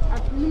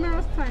at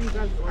numerous times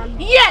has...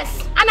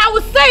 Yes, and I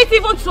will say it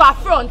even to her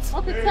front.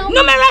 Okay, tell me.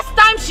 Numerous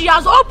times she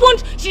has offed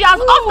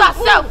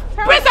herself.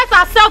 Princess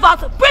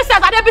herself, Princess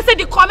Adebisi,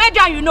 the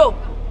comedian you know,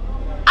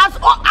 has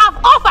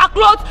off her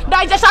clothes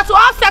that Ijesha to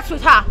have sex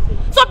with her.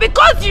 So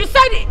because you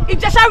said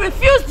Ijesha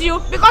refused you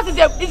because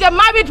he's a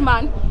married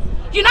man,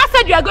 you now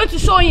said you are going to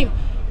show him.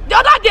 The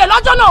other day,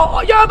 lọ́jọ́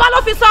náà, Yorùbá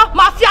officer,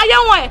 máa fi ayé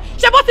wọn ẹ̀,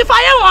 ṣé bó ti fa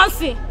ayé wọn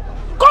sí?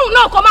 Kóhun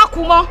náà kó má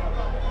kú mọ́.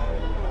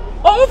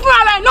 Òun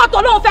fúnra rẹ̀ náà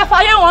tó lóun fẹ́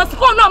fayé wọn sí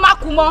kóhun náà má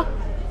kú mọ́.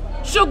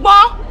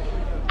 Ṣùgbọ́n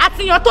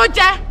àtìyàn tó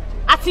jẹ́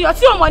àtìyàn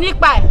tí ò mọ̀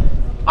nípa ẹ̀.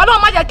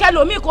 Ọlọ́run má jẹ́ kẹ́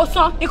lòmíì kó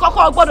san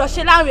ìkọ̀kọ̀ gbọ́dọ̀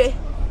ṣe láre.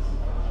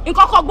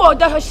 Ìkọ̀kọ̀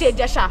gbọ́dọ̀ ṣe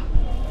Ìjẹ̀ṣà.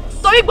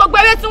 Torí gbogbo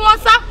eré tí wọ́n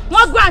sá,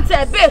 wọ́n grant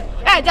ẹ̀ bẹ́ẹ̀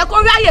ẹ̀ jẹ́ kó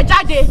rí àyè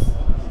jáde.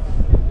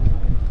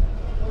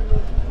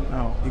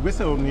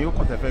 Ìgbésẹ̀ wo ni ó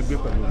kàn tẹ́ fẹ́ gbé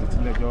pẹ̀lú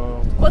ìtìlẹ́jọ́?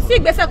 Kò sí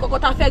ìgbésẹ̀ kankan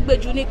tá a fẹ́ gbé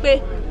jù ni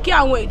pé kí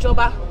àwọn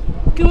ìjọba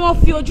kí wọ́n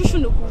fi ojú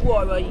ṣùnùkùn wo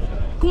ọ̀rọ̀ yìí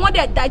kí wọ́n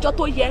dẹ̀ dájọ́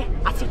tó yẹ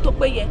àti tó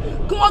péye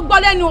kí wọ́n gbọ́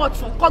lẹ́nu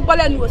ọ̀tún kọ́ gbọ́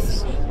lẹ́nu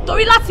òsì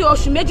torí láti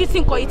oṣù méjì tí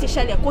nǹkan yìí ti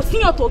ṣẹlẹ̀ kò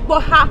síyàn tó gbọ́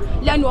ha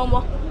lẹ́nu ọmọ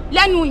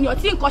lẹ́nu ìyàn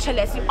tí nǹkan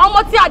ṣẹlẹ̀ sí ọmọ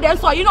tí adé ń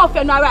sọ yìí náà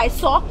fẹnu ara ẹ̀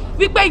sọ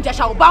wípé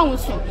Ìjẹ̀ṣà ò bá òun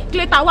sùn kí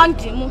lè ta wá ń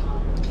dì í mú.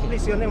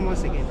 Please, your name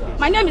once again.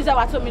 My name is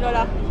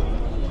Ewatomilola.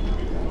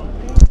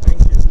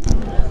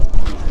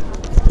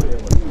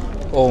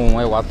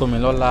 Ohun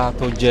Ewatomilola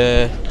tó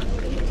jẹ́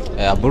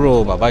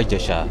àbúrò bàbá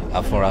Ìjẹ̀ṣà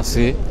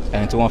afurasí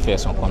ẹni tí wọ́n fi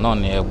ẹ̀sùn kàn náà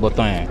ní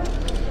ẹgbọ́tàn yẹn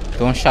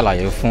tó ń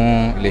ṣàlàyé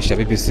fún iléeṣẹ́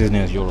BBC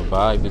News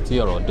Yorùbá ibi tí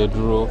ọ̀rọ̀ dé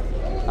dúró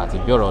àti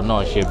bí ọ̀rọ̀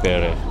náà ṣe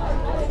bẹ̀rẹ̀.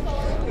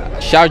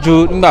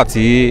 Ṣáájú nígbà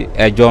tí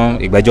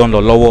ìgbẹ́jọ́ ń lọ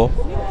lọ́wọ́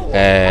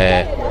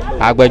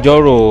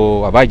agbẹjọ́rò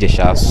bàbá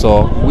Ìjẹ̀ṣà sọ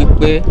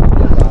wípé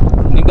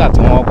nígbà tí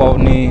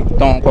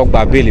wọ́n kọ́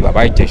gba béèlì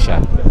bàbá Ìjẹ̀ṣà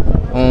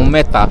ohun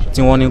mẹ́ta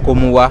tí wọ́n ní kó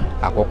mú wá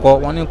àkọ́kọ́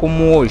wọ́n ní kó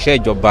mú òṣìṣẹ́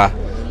ìjọba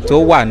tó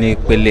wà ní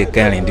ìpele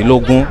 16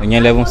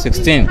 ìyẹn level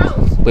 16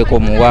 pé kó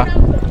mú wá.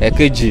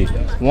 Ẹ̀kejì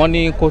wọ́n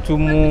ní kó tún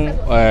mú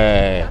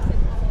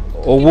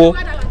owó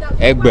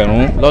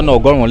ẹgbẹ̀rún lọ́nà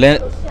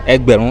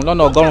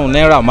ọgọ́rùn-ún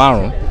náírà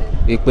márùn-ún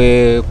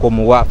pé kó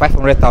mú wá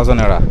 500,000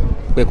 naira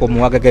pé kó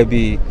mú wá gẹ́gẹ́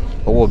bí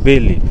owó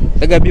béèlì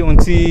gẹ́gẹ́ bí ohun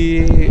tí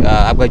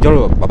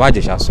agbẹjọ́rò bàbá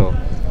Ìjẹ̀ṣà sọ.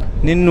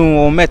 Nínú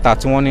ohun mẹ́ta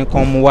tí wọ́n ní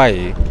kán mú wá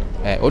yìí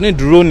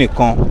onídùúró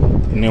nìkan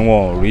ni wọn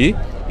ò rí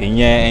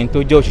ìyẹn ẹni tó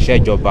jẹ́ òṣìṣẹ́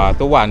ìjọba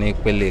tó wà ní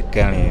ìpele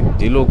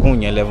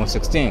kẹrìndínlógún yẹn level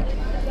 16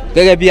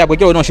 gẹ́gẹ́ bí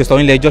agbẹjọ́rò náà ṣe sọ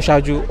nílé ẹjọ́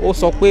ṣáájú ó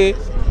sọ pé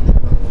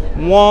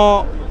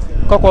wọ́n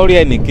kọ́kọ́ rí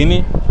ẹnì kíní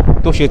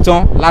tó ṣe tán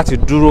láti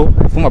dúró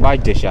fún bàbá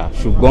Ìjẹ̀ṣà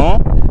ṣùgbọ́n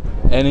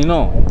ẹni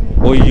náà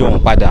ó yí òun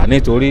padà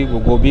nítorí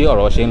gbogbo bí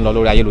ọ̀rọ̀ ṣe ń lọ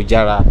lórí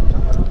ayélujára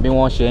bí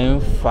wọ́n ṣe ń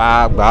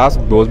fa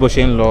gbàgbó bó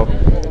ṣe ń lọ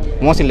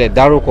wọ́n sì lè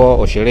dárúkọ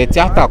òṣèré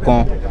tíátà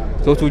kan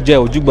tó tún jẹ́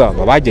ojúgbà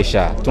bàbá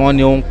Ìjẹ̀ṣà tí wọ́n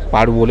ní ó ń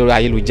pariwo lórí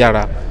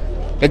ayélujára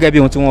gẹ́gẹ́ bí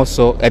ohun tí wọ́n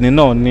sọ ẹni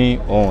náà ní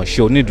òun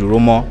ṣe onídùúró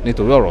mọ́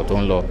nítorí ọ̀rọ̀ tó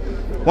ń lọ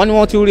wọ́n ní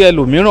wọ́n tún rí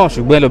ẹlòmíràn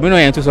ṣùgbọ́n ẹlòmíràn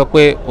yẹn tún sọ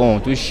pé òun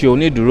tún ṣe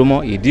onídùúró mọ́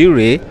ìdí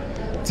rèé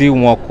tí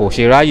wọn kò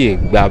ṣe ráyè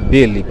gba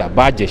béèlì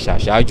bàbá Ìjẹ̀ṣà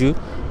ṣáájú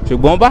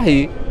ṣùgbọ́n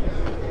báyìí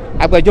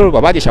agbẹjọ́rò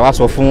bàbá Ìjẹ̀ṣà wá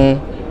sọ fún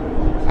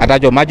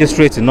adájọ́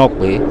májísírèètì náà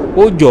pé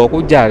ó jọ kó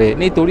jàre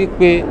nítorí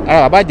pé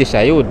ara bàbá Ìjẹ̀ṣà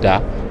yóò dá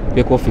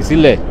pé kó fi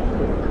sílẹ̀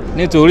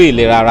nítorí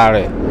ìlera ara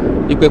rẹ̀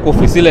wípé kó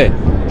fi sílẹ̀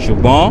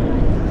ṣùgbọ́n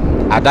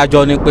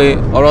adájọ́ ní pé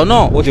ọ̀rọ̀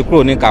náà ó ti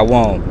kúrò ní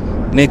kàwọn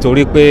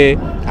nítorí pé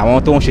àwọn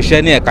tó ń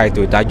ṣiṣẹ́ ní ẹ̀ka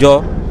ètò ìdájọ́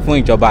fún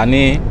ìjọba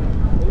ní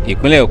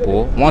ìpínlẹ̀ Èkó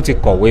wọ́n ti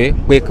kọ̀wé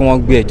pé kí wọ́n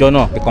gbé ẹjọ́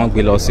náà pé kí wọ́n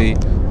gbé lọ sí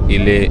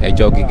ilé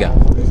ẹjọ́ gíga.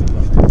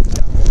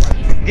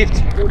 Gift.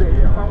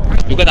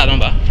 You got that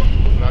number?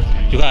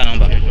 You got that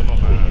number?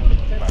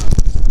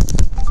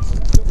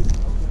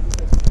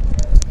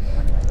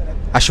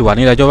 A ṣì wà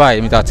ní ilé ẹjọ́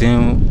báyìí níta tí ń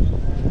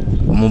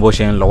mú bó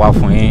ṣe ń lọ wá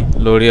fún yín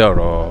lórí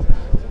ọ̀rọ̀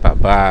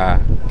bàbá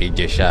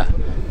Ìjẹ̀ṣà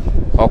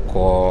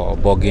ọkọ̀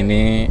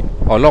bọ̀gìnì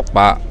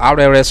ọlọ́pàá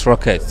RRS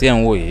rocket tí ẹ̀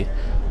ń wò yìí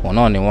òun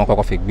náà ni wọ́n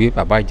kọ́kọ́ fi gbé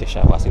bàbá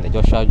Ìjẹ̀ṣà wá sí ilé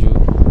ẹjọ́ ṣáájú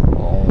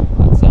òun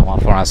àti àwọn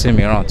afurasí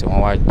mìíràn tí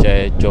wọ́n wá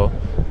jẹ́jọ́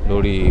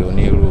lórí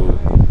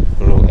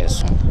onírúurú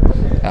ẹ̀sùn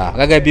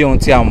gẹ́gẹ́ bí ohun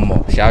tí a mọ̀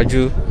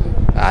ṣáájú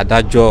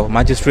adájọ́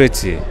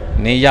májísírèètì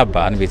ní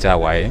Yaba níbi tí a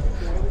wà yìí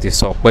ti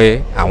sọ pé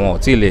àwọn ò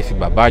tí ì lè fi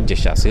bàbá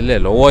Ìjẹ̀ṣà sílẹ̀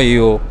lọ́wọ́ yìí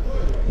o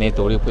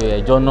nítorí pé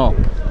ẹjọ́ náà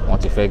wọ́n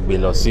ti fẹ́ gbé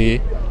lọ sí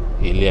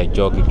ilé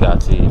ẹjọ́ gíga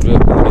ti ìlú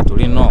Èkó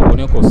nítorí náà ó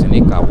ní kò sí ní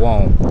ìkáwọ́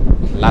òun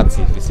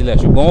láti fi sílẹ̀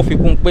ṣùgbọ́n ó fi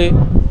kún pé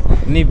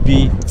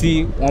níbi tí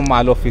wọ́n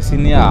máa lọ fi sí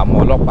ní àhámọ́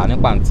ọlọ́pàá ní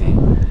pàǹtí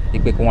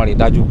wípé kí wọ́n rí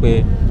dájú pé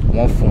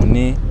wọ́n fún un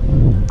ní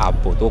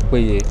ààbò tó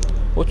péye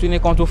ó tún ní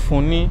kán tó fún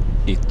un ní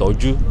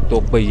ìtọ́jú tó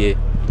péye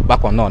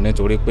bákan náà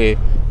nítorí pé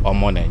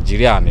ọmọ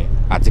Nàìjíríà ni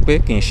àti pé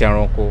kì í ṣe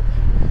ẹranko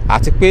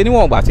àti pé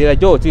níwọ̀n ìgbà tí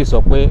ẹjọ́ ò tí ì sọ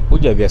pé ó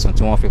jẹ̀bi ẹ̀sùn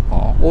tí wọ́n fi kàn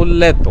án ó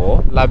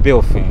lẹ́tọ̀ọ́ lábẹ́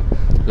òfin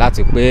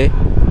láti pé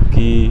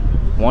kí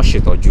wọ́n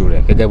ṣètọ́jú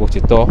rẹ̀ gẹ́gẹ́ bó ti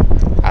tọ́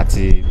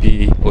àti bí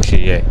ó ṣe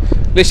yẹ.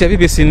 Iléeṣẹ́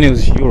BBC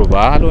News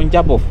Yorùbá ló ń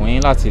jábọ̀ fún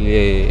yín láti ilé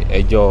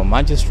ẹjọ́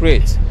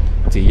magistrate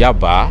ti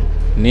Yaba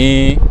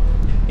ní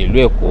ìlú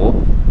Èkó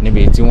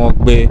níbi tí wọ́n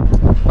gbé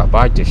bàbá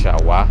Ìjẹ̀ṣà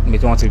wá níbi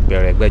tí wọ́n ti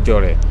bẹ̀rẹ̀ ìgbẹ́jọ́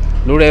rẹ̀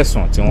lórí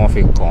ẹ̀sùn tí wọ́n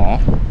fi kàn án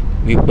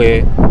wípé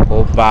ó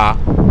bá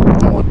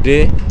ọmọdé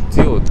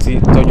tí ò tí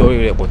tọ́jọ́ orí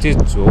rẹ̀ kò tí ì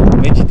tó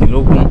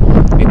 18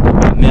 wípé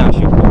ó ní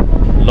àṣepọ̀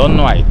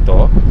lọ́nà àìtọ́.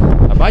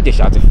 Bàbá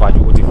Ìjẹ̀ṣà ti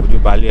fojú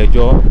balẹ̀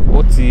ẹjọ́ ó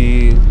ti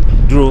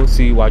dúró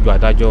sí iwájú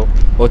adájọ́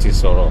ó ti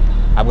sọ̀rọ̀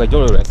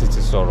agbẹjọ́rò rẹ̀ sì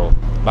ti sọ̀rọ̀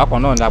bákan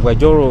náà ni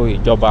agbẹjọ́rò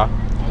ìjọba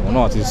òun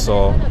náà ti sọ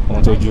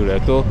ohun tójú rẹ̀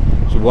tó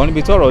ṣùgbọ́n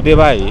níbi tọ́rọ̀ dé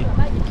báyìí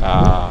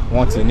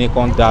wọ́n ti ní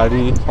kán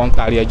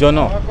taari ẹjọ́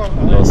náà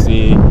lọ sí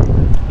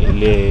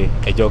ilé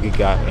ẹjọ́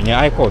gíga ìyẹn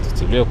high court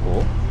tìlú Èkó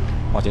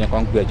wọ́n ti ní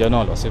kán gbé ẹjọ́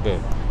náà lọ síbẹ̀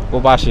bó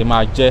bá ṣe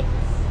máa jẹ́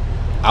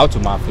a ó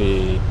tún máa fi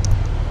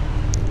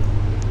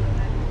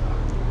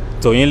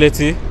tòyín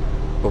létí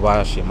bó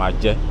bá ṣe máa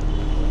jẹ́.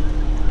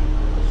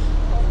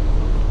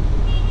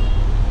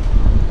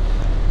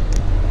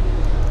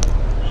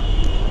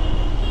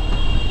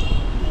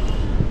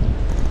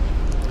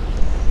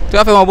 tí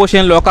wọ́n fẹ́ mọ bó ṣe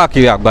ń lọ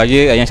káàkiri àgbáyé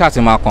ẹ̀yin ṣáà ti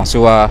máa kàn sí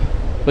wa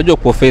lójú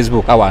òpó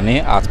Facebook a wà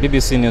ní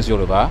 @BBC News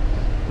Yorùbá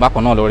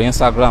bákan náà lórí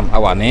Instagram a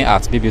wà ní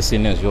 @BBC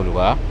News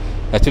Yorùbá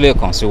ẹ tún lè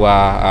kàn sí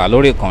wa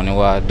lórí ìkànnì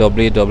wa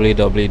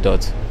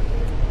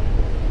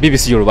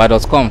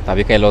www.bbcyoruba.com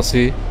tàbí kẹ́ lọ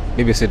sí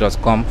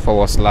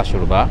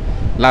bbc.com/yorùbá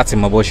láti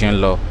mọ bó ṣe ń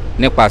lọ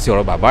nípa ti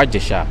ọ̀rọ̀ bàbá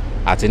Ìjẹ̀ṣà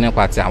àti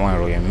nípa ti àwọn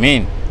ìròyìn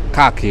míì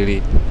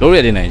káàkiri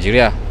lórílẹ̀‐èdè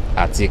Nàìjíríà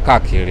àti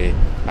káàkiri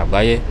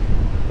àgbáyé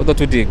ó tó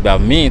tún di ìgbà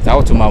míì tá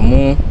ó tún máa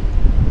mú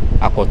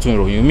àkọ̀tun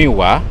ìròyìn míì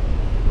wá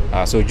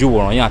sójú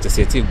wòran yín àti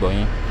sétí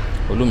ìgbọ̀yìn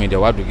Olúmídé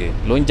Wádùgè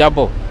ló ń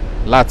jábọ̀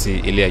láti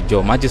ilé ẹjọ́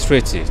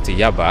májísírèètì ti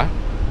Yaba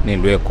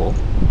nílùú Èkó.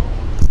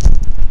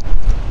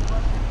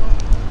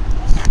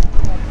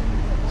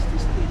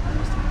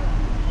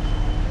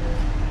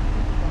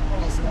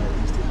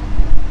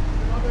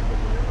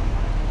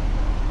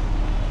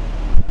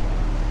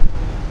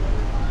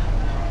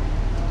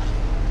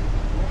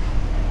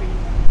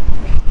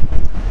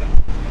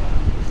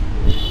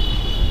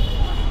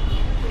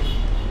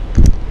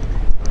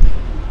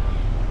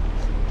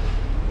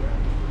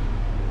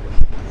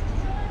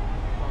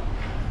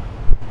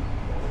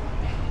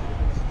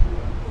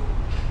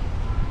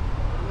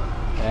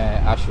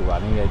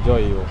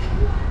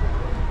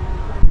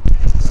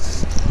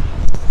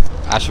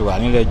 A ṣì wà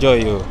nílé ẹjọ́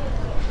yìí o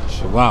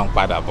ṣùgbọ́n à ń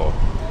padà bọ̀.